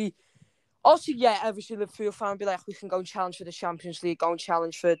injuries. It'd be obviously, yeah, every single Liverpool fan would be like, we can go and challenge for the Champions League, go and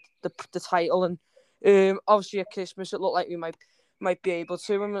challenge for the title, and obviously at Christmas it looked like we might be able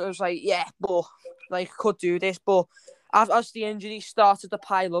to, and it was like, yeah, but like, could do this. But as the injuries started to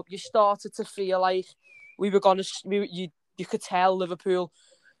pile up, you started to feel like we were gonna. You could tell Liverpool,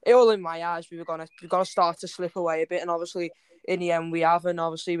 all in my eyes, we were gonna start to slip away a bit, and obviously in the end we have, and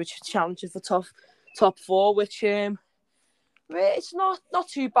obviously we're challenging for top four, which it's not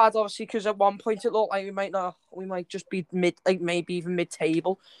too bad, obviously, because at one point it looked like we might just be mid, like maybe even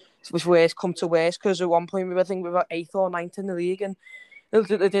mid-table, which worst come to worst, because at one point we were 8th or 9th in the league, and it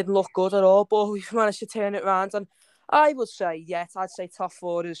didn't look good at all. But we've managed to turn it around, and I would say, I'd say top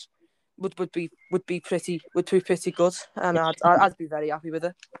four would be pretty good, and I'd be very happy with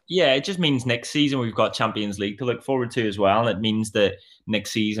it. Yeah, it just means next season we've got Champions League to look forward to as well. And it means that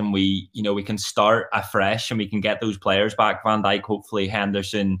next season we can start afresh and we can get those players back. Van Dijk, hopefully,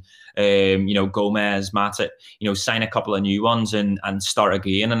 Henderson, Gomez, Matip, sign a couple of new ones and start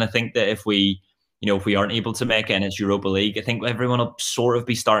again. And I think that if we aren't able to make it and it's Europa League, I think everyone will sort of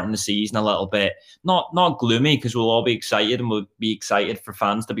be starting the season a little bit, not gloomy, because we'll all be excited and we'll be excited for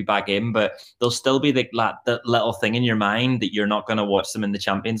fans to be back in, but there'll still be that little thing in your mind that you're not going to watch them in the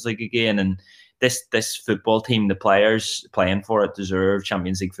Champions League again. And this football team, the players playing for it deserve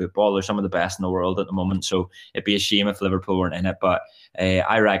Champions League football. They're some of the best in the world at the moment, so it'd be a shame if Liverpool weren't in it, but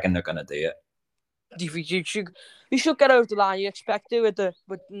I reckon they're going to do it. You should get over the line. You expect to with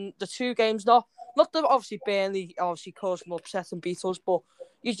the two games, not that obviously Burnley caused an upset and beat us, but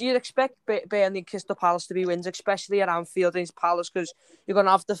you'd expect Burnley and Crystal Palace to be wins, especially at Anfield against Palace, because you're going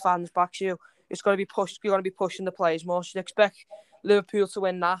to have the fans back to you. It's going to be pushed. You're going to be pushing the players more. So you'd expect Liverpool to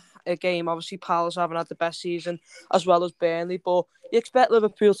win that game. Obviously, Palace haven't had the best season as well as Burnley, but you expect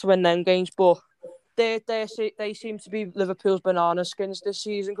Liverpool to win them games. But they seem to be Liverpool's banana skins this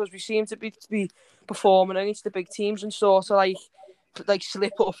season, because we seem to be performing against the big teams and sort of like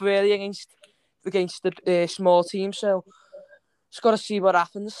slip up really against the small teams. So just got to see what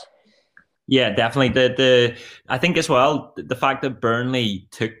happens. Yeah, definitely. I think as well, the fact that Burnley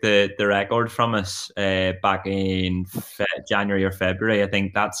took the record from us back in January or February, I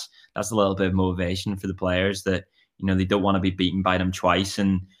think that's a little bit of motivation for the players, that they don't want to be beaten by them twice.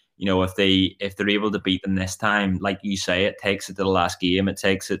 And if they're able to beat them this time, like you say, it takes it to the last game. It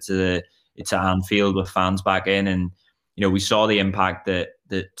takes it to Anfield with fans back in, and we saw the impact that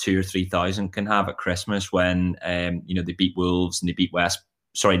 2,000 or 3,000 can have at Christmas when they beat Wolves and they beat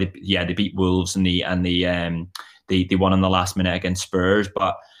they beat Wolves and they won in the last minute against Spurs.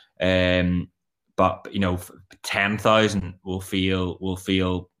 But But 10,000 will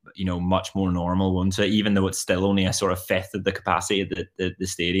feel much more normal, won't it? Even though it's still only a sort of fifth of the capacity of the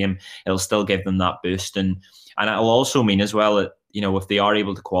stadium, it'll still give them that boost, and it'll also mean as well that if they are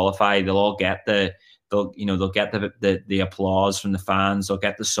able to qualify, they'll all get the applause from the fans. They'll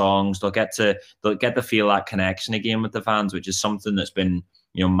get the songs. They'll get to feel that connection again with the fans, which is something that's been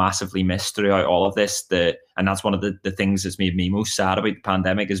massively missed throughout all of this. And that's one of the things that's made me most sad about the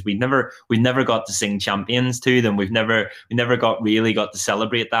pandemic is we never got to sing champions to them. We never got to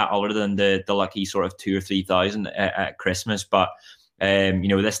celebrate that other than the lucky sort of 2,000 or 3,000 at Christmas. But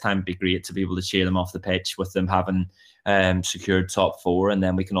this time it'd be great to be able to cheer them off the pitch with them having secured top four, and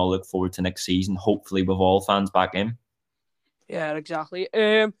then we can all look forward to next season, hopefully with all fans back in. Yeah, exactly.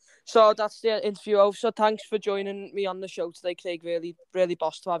 So that's the interview. So thanks for joining me on the show today, Craig. Really, really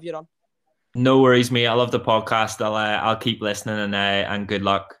boss to have you on. No worries, mate. I love the podcast. I'll keep listening, and good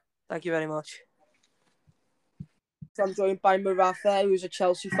luck. Thank you very much. So I'm joined by Marafa, who's a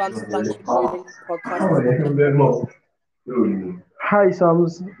Chelsea fan. So thanks for joining the podcast. Hi,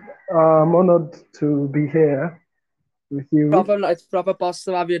 Sams. I'm honoured to be here with you. It's proper boss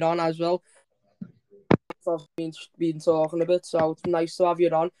to have you on as well. I've been talking a bit, so it's nice to have you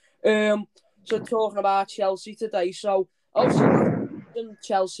on. So talking about Chelsea today. So obviously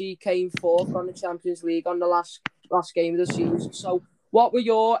Chelsea came fourth on the Champions League on the last game of the season. So what were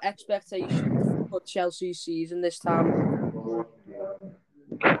your expectations for Chelsea's season this time?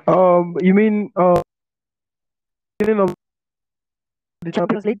 You mean beginning of the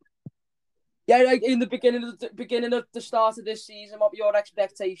Champions League? Yeah, like in the beginning of the start of this season, what were your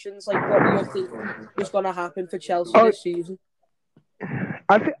expectations? Like, what do you think was going to happen for Chelsea this season?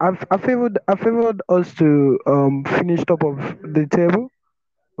 I favored us to finish top of the table,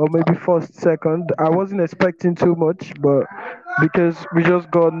 or maybe first, second. I wasn't expecting too much, but because we just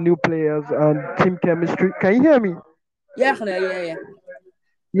got new players and team chemistry. Can you hear me? Yeah, I can hear you.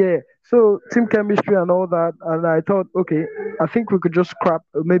 Yeah, so team chemistry and all that, and I thought, okay, I think we could just scrap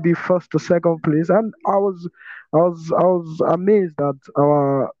maybe first or second place, and I was amazed at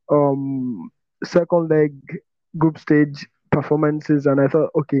our second leg group stage performances, and I thought,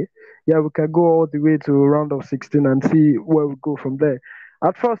 okay, yeah, we can go all the way to round of 16 and see where we go from there.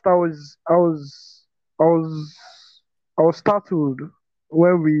 At first, I was startled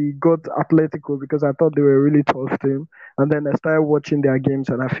when we got Atletico because I thought they were a really tough team. And then I started watching their games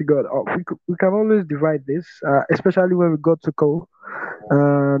and I figured, we can always divide this, especially when we got to Cole.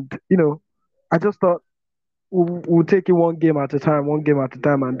 And, I just thought we'll take it one game at a time, and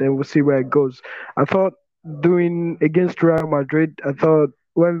then we'll see where it goes. I thought doing against Real Madrid, I thought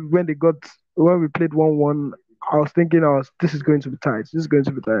when we played 1-1, I was thinking this is going to be tight.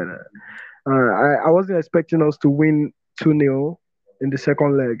 I wasn't expecting us to win 2-0 in the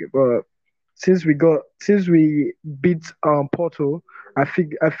second leg, but since we beat Porto, I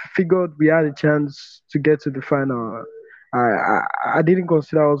figured we had a chance to get to the final. I didn't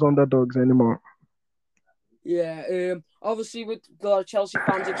consider us underdogs anymore. Yeah, obviously with the Chelsea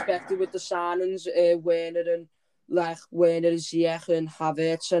fans expected with the signings, Werner and Ziyech and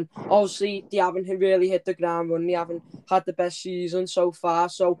Havertz, and obviously they haven't really hit the ground running. They haven't had the best season so far.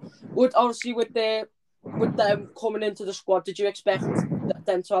 So, with them coming into the squad, did you expect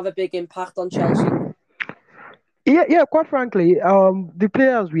them to have a big impact on Chelsea? Yeah. Quite frankly, the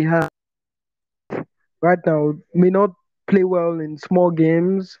players we have right now may not play well in small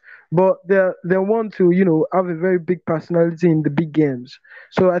games, but they want to have a very big personality in the big games.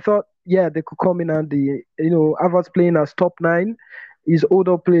 So I thought, yeah, they could come in and Havertz playing as top 9. His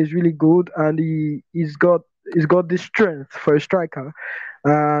older play is really good, and he's got this strength for a striker.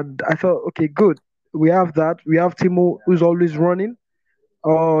 And I thought, okay, good. We have that. We have Timo, who's always running.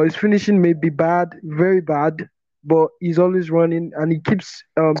 His finishing may be bad, very bad, but he's always running and he keeps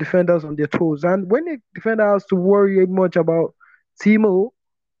defenders on their toes. And when a defender has to worry much about Timo,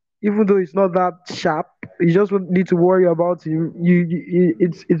 even though he's not that sharp, you just need to worry about him.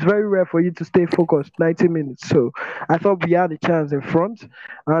 It's very rare for you to stay focused 90 minutes. So I thought we had a chance in front,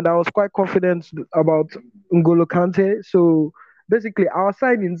 and I was quite confident about N'Golo Kante. So basically, our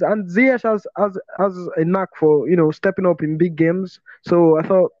signings, and Ziyech has a knack for stepping up in big games. So I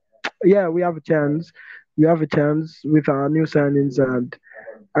thought, yeah, we have a chance. We have a chance with our new signings, and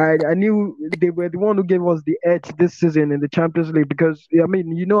I knew they were the one who gave us the edge this season in the Champions League because, I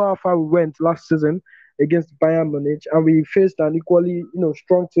mean, you know how far we went last season against Bayern Munich, and we faced an equally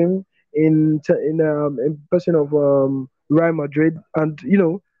strong team in person of Real Madrid, and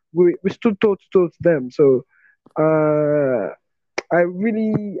we stood toe to toe to them. So I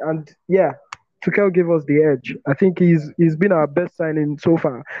really, and yeah, Tuchel gave us the edge. I think he's been our best signing so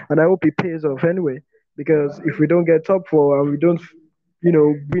far, and I hope it pays off anyway. Because if we don't get top four and we don't,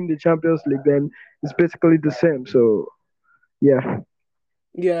 win the Champions League, then it's basically the same. So yeah.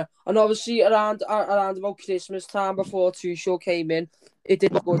 Yeah, and obviously around about Christmas time before Tuchel came in, it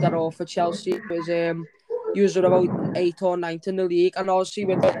didn't go that all for Chelsea. It was you was about eighth or ninth in the league, and obviously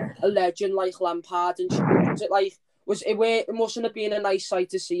with a legend like Lampard and was it like it mustn't have been a nice sight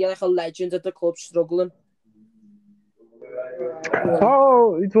to see like a legend at the club struggling. Really.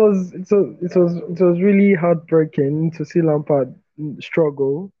 Oh, it was really heartbreaking to see Lampard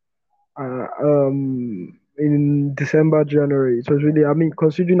struggle. In December, January. It was really, I mean,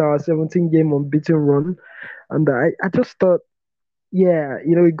 considering our 17 game unbeaten run, and I just thought, yeah,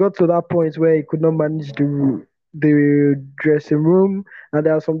 it got to that point where he could not manage the dressing room, and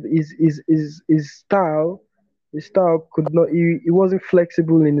there was some his style could not he wasn't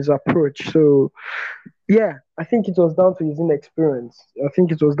flexible in his approach. So yeah, I think it was down to his inexperience. I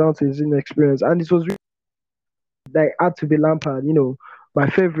think it was down to his inexperience, and it was really, like, had to be Lampard. My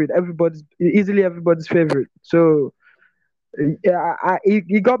favorite, everybody's favorite. So yeah,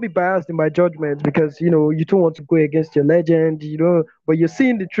 he got me biased in my judgment because you don't want to go against your legend, but you're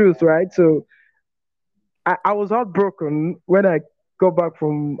seeing the truth, right? So I was heartbroken when I got back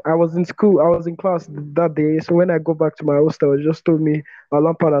from. I was in school, I was in class that day. So when I go back to my hostel, it just told me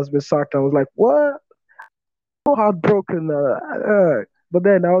Lampard has been sacked. I was like, what? So heartbroken. But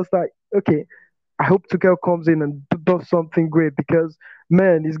then I was like, okay, I hope Tuchel comes in and does something great because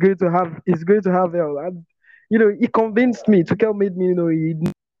man, he's going to have hell. And he convinced me. Tuchel made me,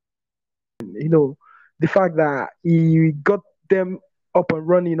 you know, the fact that he got them up and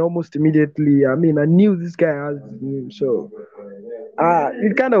running almost immediately. I mean, I knew this guy has him, so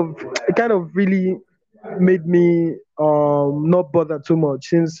it kind of really made me not bother too much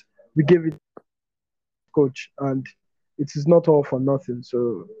since we gave it coach and it is not all for nothing.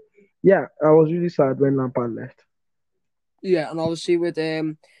 So yeah, I was really sad when Lampard left. Yeah, and obviously with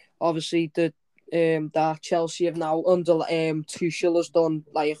obviously the that Chelsea have now under Tuchel has done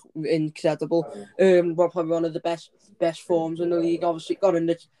like incredible. We're probably one of the best forms in the league. Obviously got in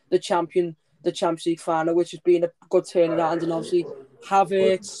the Champions League final, which has been a good turnaround, and obviously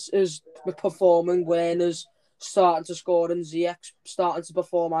Havertz is performing, Werner's starting to score, and Ziyech starting to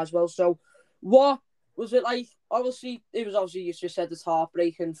perform as well. So what was it like? Obviously, you just said it's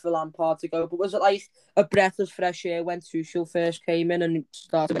heartbreaking for Lampard to go, but was it like a breath of fresh air when Tuchel first came in and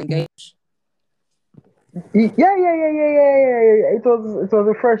started winning games? Yeah, yeah, yeah, yeah, yeah, yeah, yeah. It was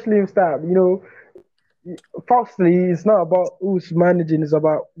a fresh leaf start. Firstly, it's not about who's managing; it's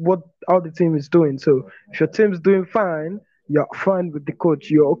about what how the team is doing. So if your team's doing fine, you're fine with the coach.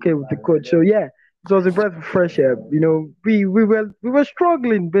 You're okay with the coach. So yeah, it was a breath of fresh air. We were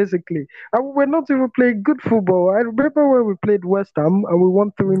struggling basically, and we were not even playing good football. I remember when we played West Ham and we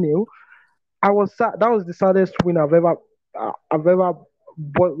won 3-0. I was sad. That was the saddest win I've ever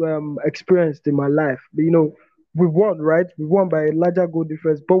experienced in my life. But, we won, right? We won by a larger goal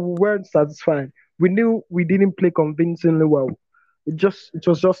difference, but we weren't satisfied. We knew we didn't play convincingly well. It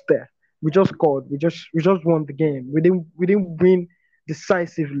was just there. We just scored. We just won the game. We didn't win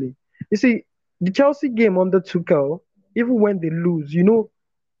decisively. You see, the Chelsea game under Tuchel, even when they lose,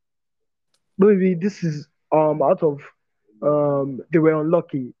 maybe this is out of they were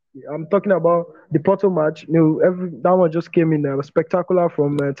unlucky. I'm talking about the Porto match. That one just came in spectacular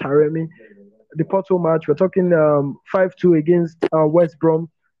from Taremi. The Porto match, we're talking 5-2 against West Brom,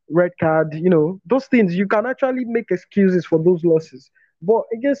 red card. Those things you can actually make excuses for those losses. But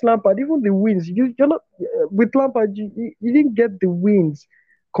against Lampard, even the wins, you're not with Lampard. You didn't get the wins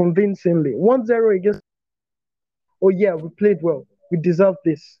convincingly. 1-0 against. Oh yeah, we played well. We deserve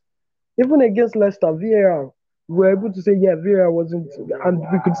this. Even against Leicester, VAR, we were able to say, yeah, VAR wasn't, and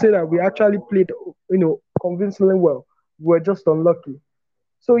we could say that we actually played, convincingly well. We were just unlucky.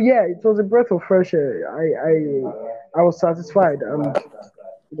 So yeah, it was a breath of fresh air. I was satisfied, and it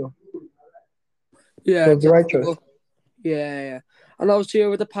Yeah, was the right exactly. choice. Well, yeah. And obviously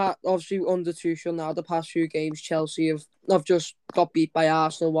over obviously under Tuchel now, the past few games, Chelsea have just got beat by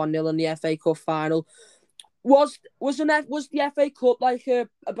Arsenal 1-0 in the FA Cup final. Was the FA Cup like a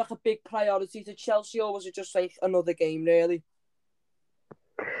big priority to Chelsea, or was it just like another game really?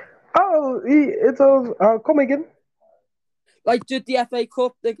 Oh, it was. Come again. Like did the FA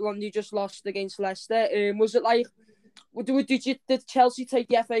Cup, the one you just lost against Leicester, was it like did Chelsea take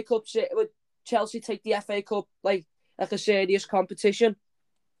the FA Cup? Would Chelsea take the FA Cup like a serious competition?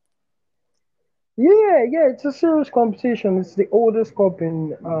 Yeah, yeah, it's a serious competition. It's the oldest cup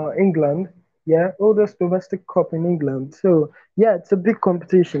in England. Yeah, oldest domestic cup in England. So yeah, it's a big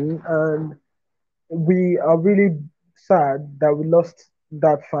competition, and we are really sad that we lost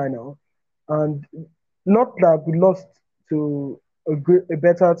that final, and not that we lost to a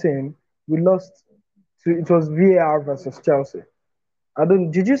better team. We lost to it was VAR versus Chelsea. I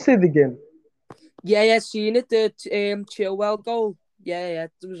don't. Did you see the game? Yeah, seen it. The Chilwell goal. Yeah,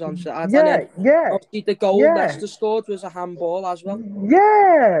 it was on Saturday. And then Yeah, yeah, obviously the goal yeah. Leicester scored was a handball as well.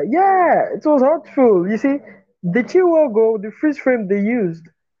 Yeah, yeah, it was hurtful. You see, the Chilwell goal, the freeze frame they used,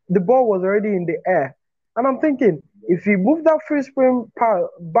 the ball was already in the air. And I'm thinking, if you move that freeze frame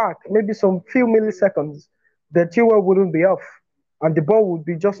back, maybe some few milliseconds, the Chilwell wouldn't be off. And the ball would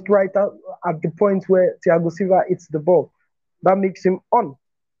be just right at the point where Thiago Silva hits the ball. That makes him on,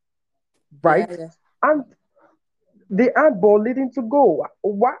 Yeah, right? yeah. And the handball leading to goal.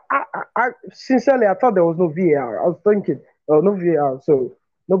 Why? Sincerely, I thought there was no VAR. I was thinking, oh, no VAR, so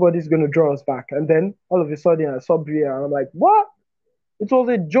nobody's going to draw us back. And then all of a sudden, I saw VAR. And I'm like, what? It was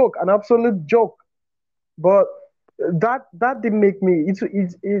a joke, an absolute joke. But that didn't make me. It's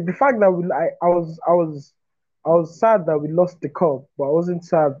the fact that I was sad that we lost the cup, but I wasn't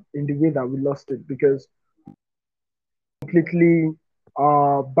sad in the way that we lost it because completely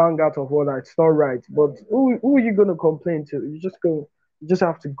bang out of order. It's not right. But who are you gonna complain to? You just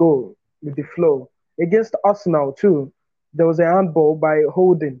have to go with the flow. Against Arsenal too, there was a handball by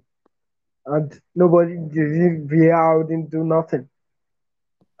Holding, and nobody did VAR didn't do nothing.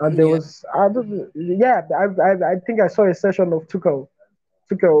 And there Yeah. was I don't yeah I think I saw a session of Tuchel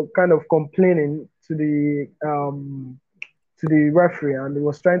kind of complaining to the referee, and he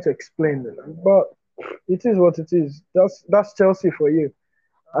was trying to explain it. But it is what it is. That's Chelsea for you.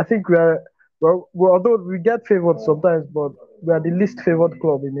 I think well, although we get favored sometimes, but we are the least favored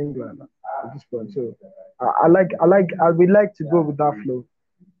club in England at this point. So I would like to go with that flow.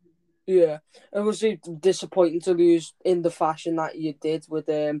 Yeah, it was disappointing to lose in the fashion that you did with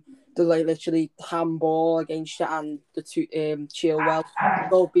the like literally handball against you and the two Chilwell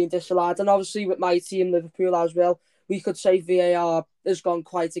both being disallowed, and obviously with my team Liverpool as well, we could say VAR has gone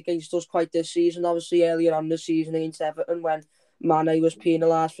quite against us quite this season. Obviously earlier on the season against Everton when Mane was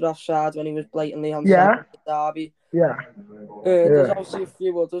penalised for offside when he was blatantly onside Yeah, at Derby. yeah, There's yeah, obviously a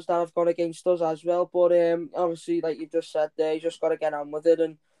few others that have gone against us as well, but obviously like you just said there, you just got to get on with it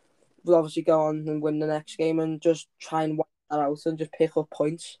and we'll obviously go on and win the next game and just try and wipe that out and just pick up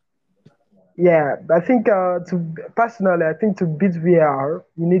points. yeah. I think to personally, I think to beat VAR,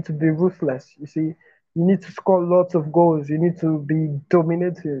 you need to be ruthless. You see, you need to score lots of goals. You need to be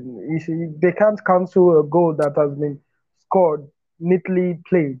dominating. You see, they can't cancel a goal that has been scored neatly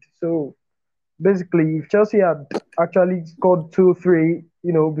played. So basically, if Chelsea had actually scored 2-3,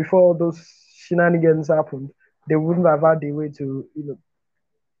 before those shenanigans happened, they wouldn't have had a way to,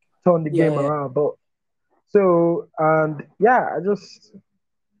 turn the game Yeah, around. But so and yeah, it was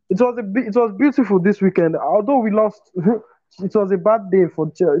beautiful this weekend. Although we lost, it was a bad day for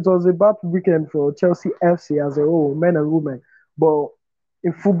It was a bad weekend for Chelsea FC as a whole, men and women. But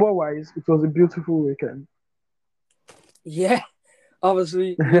in football wise, it was a beautiful weekend. yeah.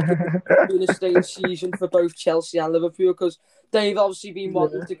 Obviously, it's been a strange season for both Chelsea and Liverpool because they've obviously been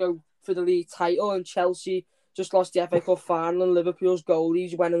wanting Yeah. to go for the league title, and Chelsea just lost the FA Cup final, and Liverpool's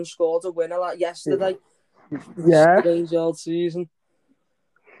goalies went and scored a winner like yesterday. Yeah. Strange old season.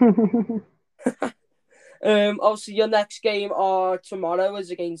 Obviously, your next game tomorrow is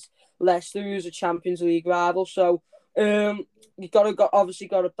against Leicester, who's a Champions League rival. So, you obviously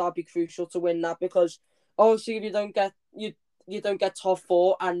got to that'd be crucial to win that because obviously if you don't get top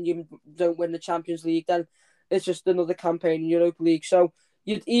four and you don't win the Champions League, then it's just another campaign in Europa League. So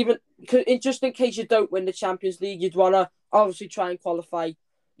you'd even just in case you don't win the Champions League, you'd want to obviously try and qualify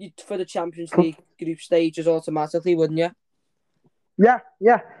for the Champions League group stages automatically, wouldn't you? Yeah,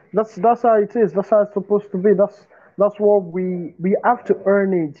 yeah. That's how it is. That's how it's supposed to be. That's what we have to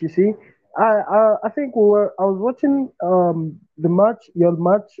earn it. You see, I think I was watching the match,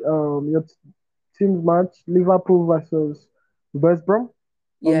 your team's match, Liverpool versus West Brom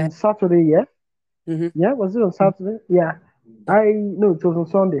Yeah. on Saturday. Yeah, Mm-hmm. yeah. Was it on Saturday? Yeah. I no, it was on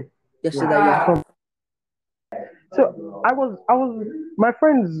Sunday. Yesterday, yeah. So my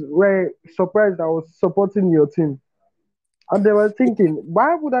friends were surprised I was supporting your team. And they were thinking,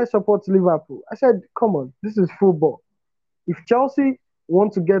 why would I support Liverpool? I said, come on, this is football. If Chelsea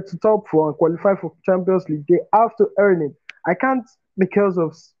want to get to top four and qualify for Champions League, they have to earn it. I can't because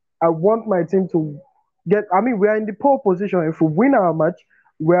of I want my team to get. I mean, we are in the pole position. If we win our match,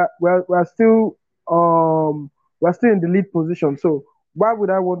 we're still in the lead position. So why would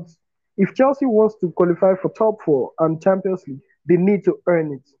I want? If Chelsea wants to qualify for top four and Champions League, they need to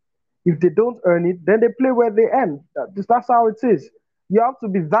earn it. If they don't earn it, then they play where they end. That's how it is. You have to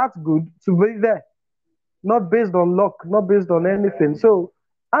be that good to be there. not based on luck, not based on anything. So,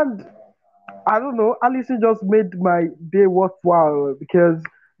 and I don't know, Allison just made my day worthwhile because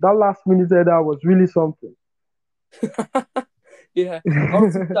that last minute header was really something. Yeah,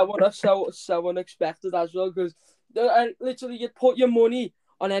 obviously so unexpected as well because literally you'd put your money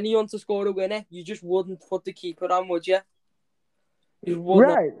on anyone to score a winner. You just wouldn't put the keeper on, would you? You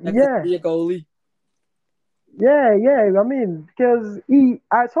wouldn't Right, expect it to yeah. be a goalie. Yeah. I mean, because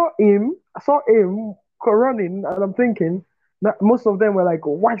I saw him running, and I'm thinking that most of them were like,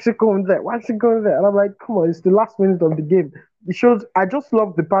 "Why is he going there? Why is he going there?" And I'm like, "Come on, it's the last minute of the game." It shows. I just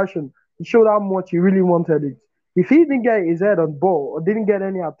love the passion. It showed how much he really wanted it. If he didn't get his head on ball or didn't get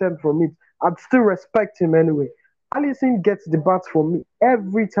any attempt from it, I'd still respect him anyway. Allison gets the bat from me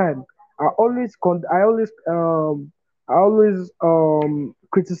every time. I always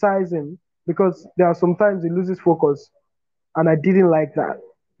criticize him because there are sometimes he loses focus, and I didn't like that.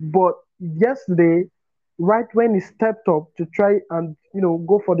 But yesterday, right when he stepped up to try and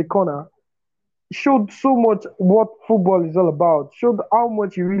go for the corner, showed so much what football is all about. Showed how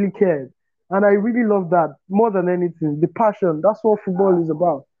much he really cared, and I really love that more than anything. The passion. That's what football is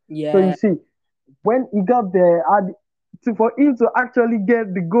about. So you Yeah, see, when he got there, and for him to actually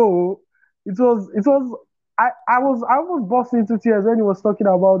get the goal, it was. I was bursting into tears when he was talking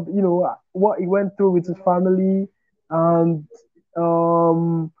about what he went through with his family and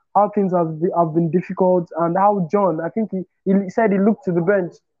how things have been difficult, and how John, I think he said he looked to the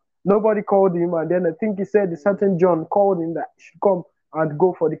bench, nobody called him, and then I think he said a certain John called him that he should come and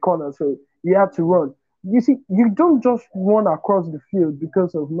go for the corner, so he had to run. You see, you don't just run across the field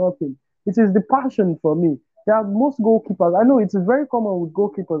because of nothing. It is the passion for me. There are most goalkeepers. I know it is very common with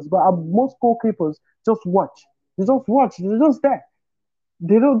goalkeepers, but most goalkeepers just watch. They just watch. They're just there.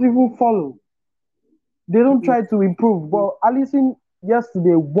 They don't even follow. They don't try to improve. But Allison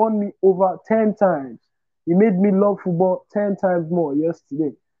yesterday won me over 10 times. He made me love football 10 times more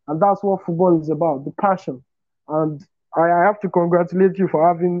yesterday. And that's what football is about, the passion. And I have to congratulate you for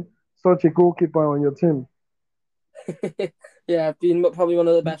having such a goalkeeper on your team. yeah, been probably one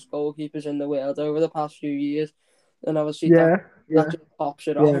of the best goalkeepers in the world over the past few years, and obviously that Yeah, that yeah, just tops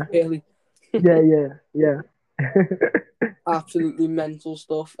it off yeah, really. yeah. Absolutely mental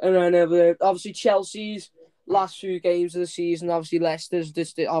stuff. And then obviously Chelsea's last few games of the season, obviously Leicester's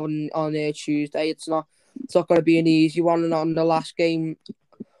just on Tuesday. It's not going to be an easy one. And on the last game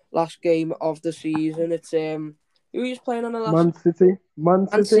of the season, it's who are you playing on the last? Man City. Man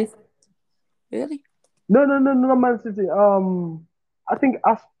Man City. City. Really? No, not Man City. I think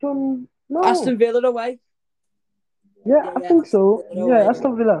Aston. Aston No, Villa away. yeah, I Yeah, think Aston so. Villa Yeah, away.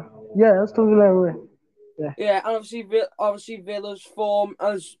 Aston Villa. Yeah, Aston Villa away. Yeah. Yeah, and obviously Villa's form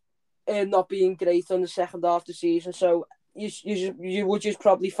has not being great on the second half of the season, so you would just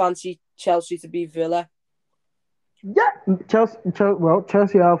probably fancy Chelsea to beat Villa. Yeah,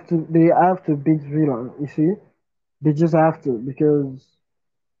 Chelsea have to beat Villa. You see, they just have to because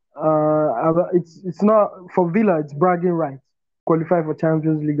it's not for Villa. It's bragging rights. Qualify for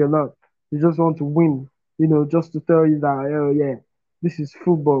Champions League or not, you just want to win. Just to tell you that oh yeah, this is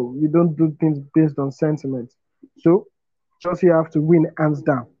football. You don't do things based on sentiment. So Chelsea have to win hands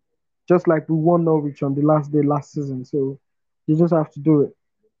down, just like we won Norwich on the last day last season. So you just have to do it.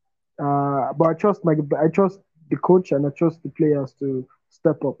 But I trust the coach and I trust the players to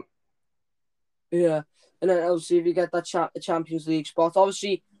step up. Yeah, and then obviously if you get that Champions League spot,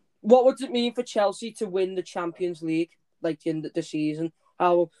 obviously, what would it mean for Chelsea to win the Champions League like in the season?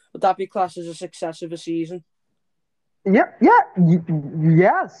 How would that be classed as a success of a season? Yes. That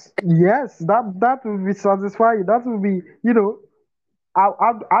will be satisfying. That will be, I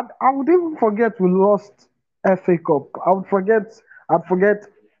would even forget we lost FA Cup. I'd forget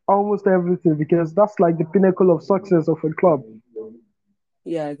almost everything because that's like the pinnacle of success of a club.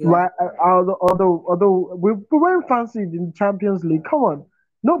 Yeah, exactly. Right? Although we weren't fancied in the Champions League. Come on,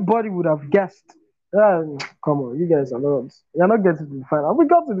 nobody would have guessed. Come on, you guys are not. You're not getting to the final. We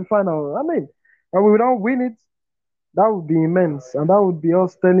got to the final. I mean, and we don't win it. That would be immense, and that would be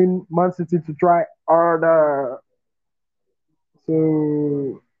us telling Man City to try harder.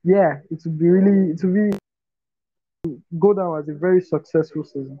 So yeah, it would be go down as a very successful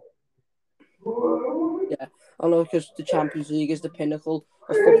season. Yeah, I know because the Champions League is the pinnacle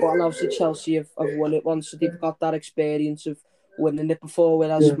of football, and obviously Chelsea have won it once, so they've got that experience of winning it before,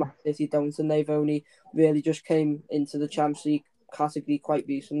 whereas Man Yeah, City don't, and they've only really just came into the Champions League category quite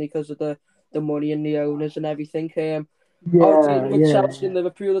recently because of the money and the owners and everything. Obviously with Chelsea yeah. and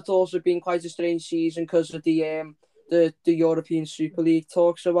Liverpool, it's also been quite a strange season because of the European Super League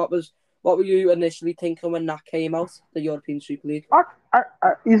talk. So What were you initially thinking when that came out, the European Super League?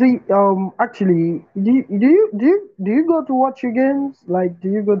 You see, actually, do you go to watch your games? Like, do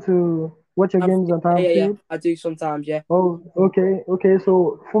you go to watch your games at Yeah. Anfield? I do sometimes, yeah. Oh, okay.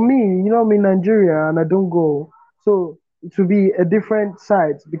 So for me, I'm in Nigeria and I don't go. So it will be a different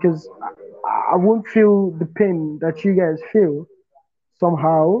side because I won't feel the pain that you guys feel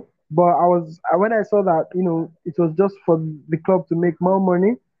somehow. But when I saw that, it was just for the club to make more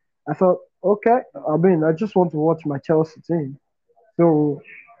money. I thought, okay, I mean, I just want to watch my Chelsea team. So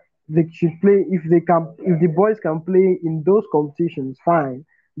they should play if the boys can play in those competitions, fine.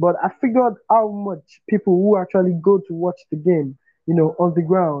 But I figured how much people who actually go to watch the game, on the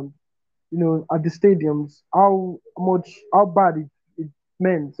ground, at the stadiums, how bad it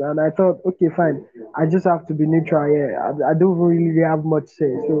meant. And I thought, okay, fine, I just have to be neutral here. I don't really have much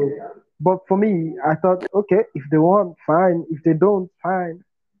say. So, but for me, I thought, okay, if they want, fine. If they don't, fine.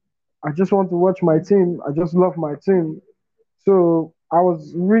 I just want to watch my team. I just love my team. So I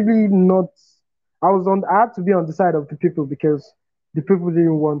was really not. I had to be on the side of the people because the people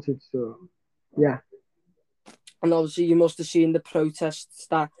didn't want it. So yeah. And obviously, you must have seen the protests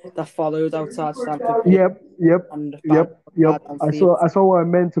that followed outside Stamford Bridge Yep. Yep. and Yep. Yep. I Anfield. saw. I saw what it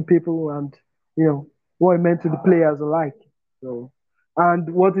meant to people, and what it meant to the players alike. So, and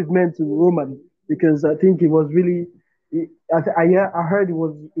what it meant to Roman, because I think it was really. I heard he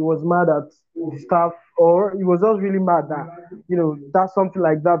was mad at the staff, or he was just really mad that that something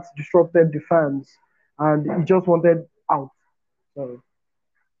like that disrupted the fans, and he just wanted out. So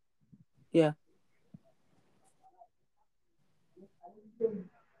Yeah.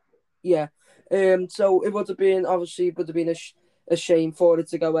 Yeah. So it would have been a shame for it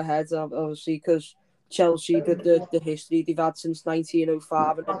to go ahead, obviously, because Chelsea, the history they've had since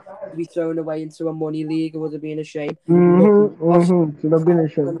 1905, and then to be thrown away into a money league, it would have been a shame. But obviously, to the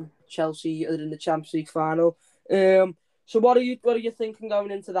finish. Chelsea are in the Champions League final. So what are you thinking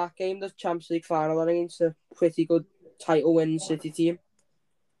going into that game, the Champions League final? I think it's a pretty good title win City team.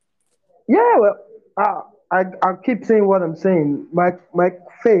 Yeah, well, I keep saying what I'm saying. My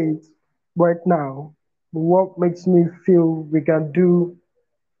faith right now, what makes me feel we can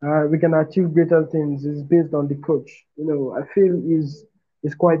achieve greater things is based on the coach. I feel is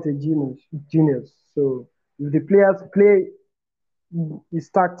quite a genius. So if the players play his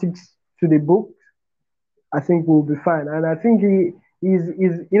tactics to the book, I think we'll be fine. And I think he is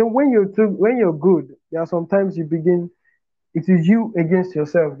when you're good, there are sometimes you begin it is you against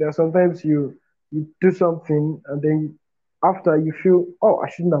yourself. There are sometimes you do something and then after you feel, oh, I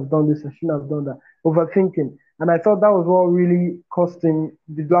shouldn't have done this, I shouldn't have done that. Overthinking. And I thought that was what really cost him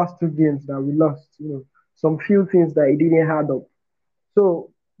the last two games that we lost. Some few things that he didn't add up.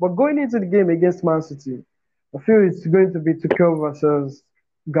 So, but going into the game against Man City, I feel it's going to be Tuchel versus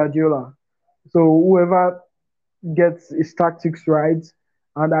Guardiola. So whoever gets his tactics right,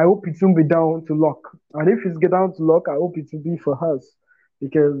 and I hope it won't be down to luck. And if it's get down to luck, I hope it will be for us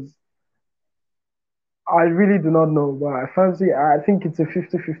because I really do not know, but I think it's a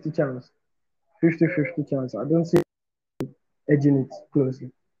 50-50 chance. 50-50 chance. I don't see edging it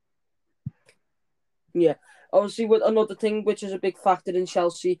closely. Yeah. Obviously, with another thing which is a big factor in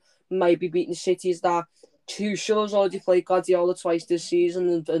Chelsea maybe beating City is that Tuchel's already played Guardiola twice this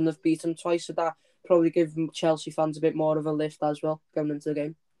season and they've beaten him twice, so that probably give Chelsea fans a bit more of a lift as well going into the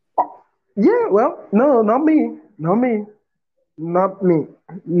game. Yeah, well, no, not me. Not me. Not me.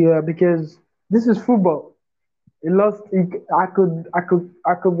 Yeah, because this is football. It lost. I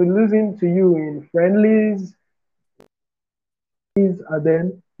could be losing to you in friendlies, and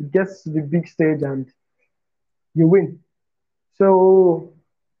then it gets to the big stage and you win. So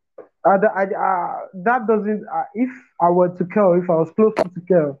that doesn't. If I were to kill, if I was close to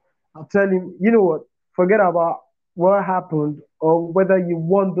kill, I'll tell him, you know what? Forget about what happened or whether you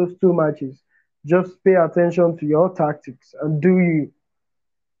won those two matches. Just pay attention to your tactics and do you.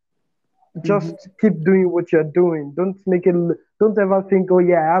 Mm-hmm. Just keep doing what you're doing. Don't ever think, oh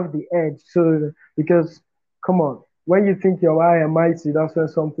yeah, I have the edge. So because come on, when you think you're high and mighty, that's when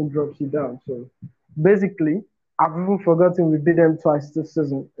something drops you down. So basically, I've even forgotten we beat them twice this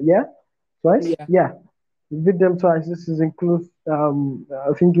season. Yeah, twice. Yeah. Yeah, we beat them twice this season. Close.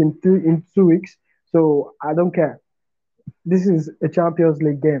 I think in 2 weeks. So I don't care. This is a Champions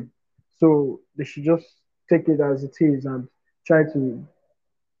League game, so they should just take it as it is and try to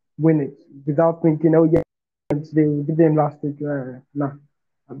win it without thinking, oh yeah, they beat them last week. Nah,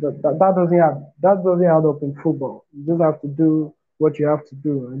 that doesn't add up in football. You just have to do what you have to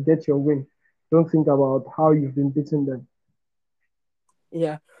do and get your win. Don't think about how you've been beating them.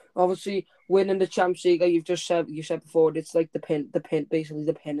 Yeah. Obviously, winning the Champions League, like you said before, it's like basically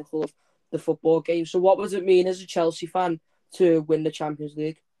the pinnacle of the football game. So what does it mean as a Chelsea fan to win the Champions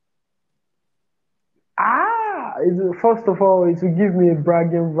League? First of all, it will give me a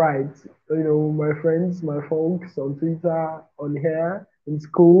bragging right. My friends, my folks on Twitter, on here, in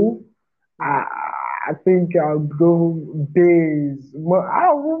school. I think I'll go days.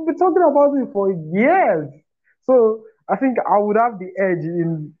 We've been talking about it for years. So I think I would have the edge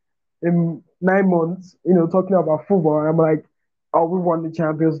in 9 months, talking about football. I'm like, oh, we won the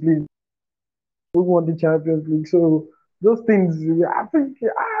Champions League. We won the Champions League. So those things, I think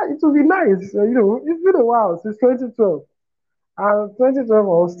it would be nice. It's been a while since 2012. 2012, I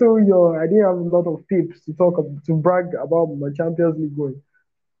was still young. I didn't have a lot of tips to brag about my Champions League going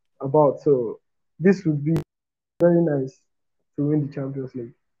about. So this would be very nice to win the Champions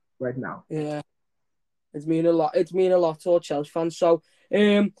League right now. Yeah, it's mean a lot. It's mean a lot to all Chelsea fans. So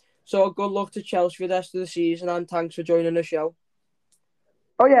good luck to Chelsea for the rest of the season, and thanks for joining the show.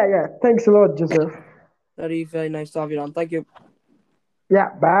 Oh yeah. Thanks a lot, Joseph. Very, very nice to have you on. Thank you. Yeah,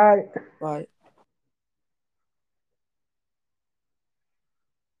 bye. Bye.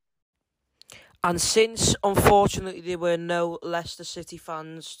 And since, unfortunately, there were no Leicester City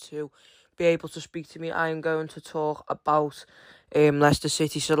fans to be able to speak to me, I am going to talk about Leicester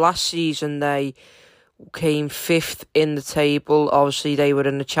City. So last season, they came 5th in the table. Obviously, they were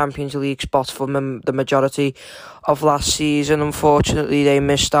in the Champions League spot for the majority of last season. Unfortunately, they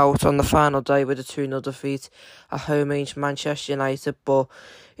missed out on the final day with a 2-0 defeat at home against Manchester United. But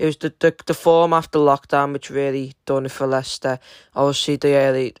it was the form after lockdown which really done it for Leicester. Obviously,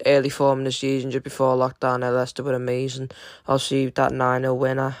 the early form in the season just before lockdown, Leicester were amazing. Obviously, that 9-0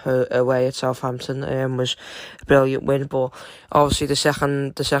 winner away at Southampton was a brilliant win. But obviously, the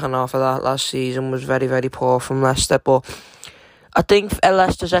second half of that last season was very, very poor from Leicester. But I think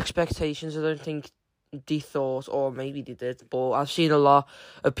Leicester's expectations, I don't think they thought, or maybe they did, but I've seen a lot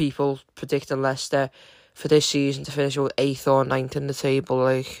of people predicting Leicester for this season to finish with 8th or 9th in the table,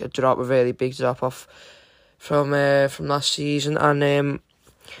 like a really big drop off from last season. And I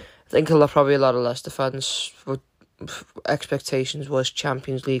think probably a lot of Leicester fans' expectations was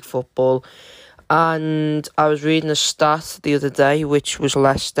Champions League football. And I was reading a stat the other day, which was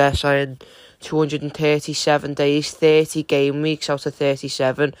Leicester saying 237 days, 30 game weeks out of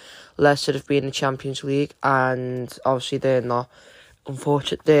 37, Leicester have been in the Champions League, and obviously they're not.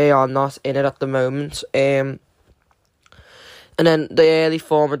 Unfortunately, they are not in it at the moment. And then the early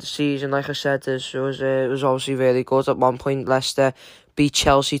form of the season, like I said, was obviously really good. At one point, Leicester beat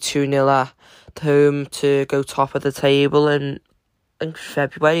Chelsea 2-0 at home to go top of the table in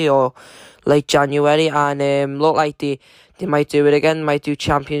February or late January, and look like they might do it again, might do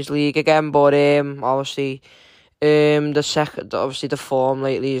Champions League again. But obviously, the form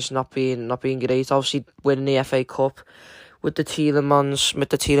lately is not being great. Obviously, winning the FA Cup with the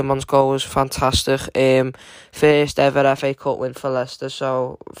Tielemans goal was fantastic. First ever FA Cup win for Leicester,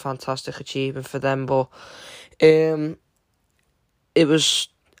 so fantastic achievement for them. But it was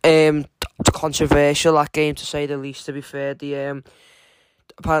controversial, that game, to say the least. To be fair,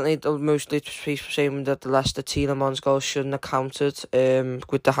 apparently most people saying that the Leicester Tielemans goal shouldn't have counted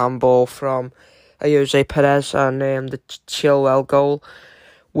with the handball from Jose Perez, and the Chilwell goal,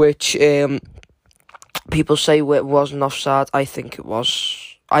 which people say it wasn't offside. I think it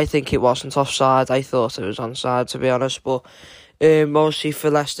was. I think it wasn't offside. I thought it was onside, to be honest. But mostly for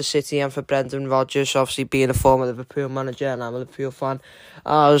Leicester City and for Brendan Rodgers, obviously being a former Liverpool manager, and I'm a Liverpool fan,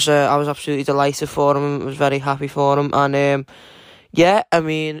 I was absolutely delighted for him. I was very happy for him. And yeah, I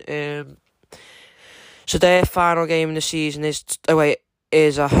mean, so their final game in the season is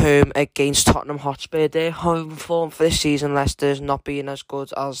at home against Tottenham Hotspur. Their home form for this season, Leicester's not being as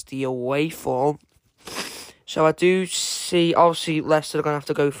good as the away form. So I do see, obviously, Leicester are going to have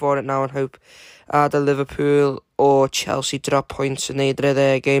to go for it now and hope the Liverpool or Chelsea drop points in either of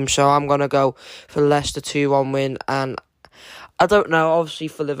their games. So I'm going to go for Leicester 2-1 win. And I don't know, obviously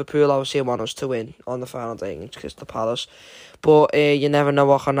for Liverpool, obviously I want us to win on the final day against Crystal Palace. But you never know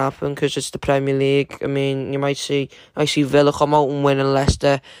what can happen because it's the Premier League. I mean, you might see Villa come out and win, and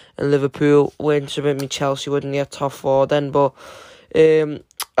Leicester and Liverpool win. So maybe Chelsea wouldn't get top 4 then. But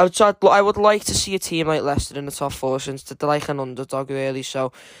I would like to see a team like Leicester in the top 4 since they're like an underdog really.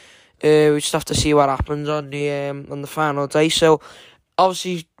 So we just have to see what happens on the final day. So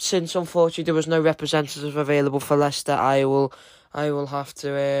obviously, since unfortunately there was no representative available for Leicester, I will have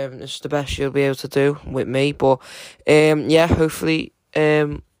to. It's the best you'll be able to do with me. But yeah, hopefully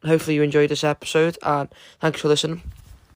you enjoyed this episode, and thanks for listening.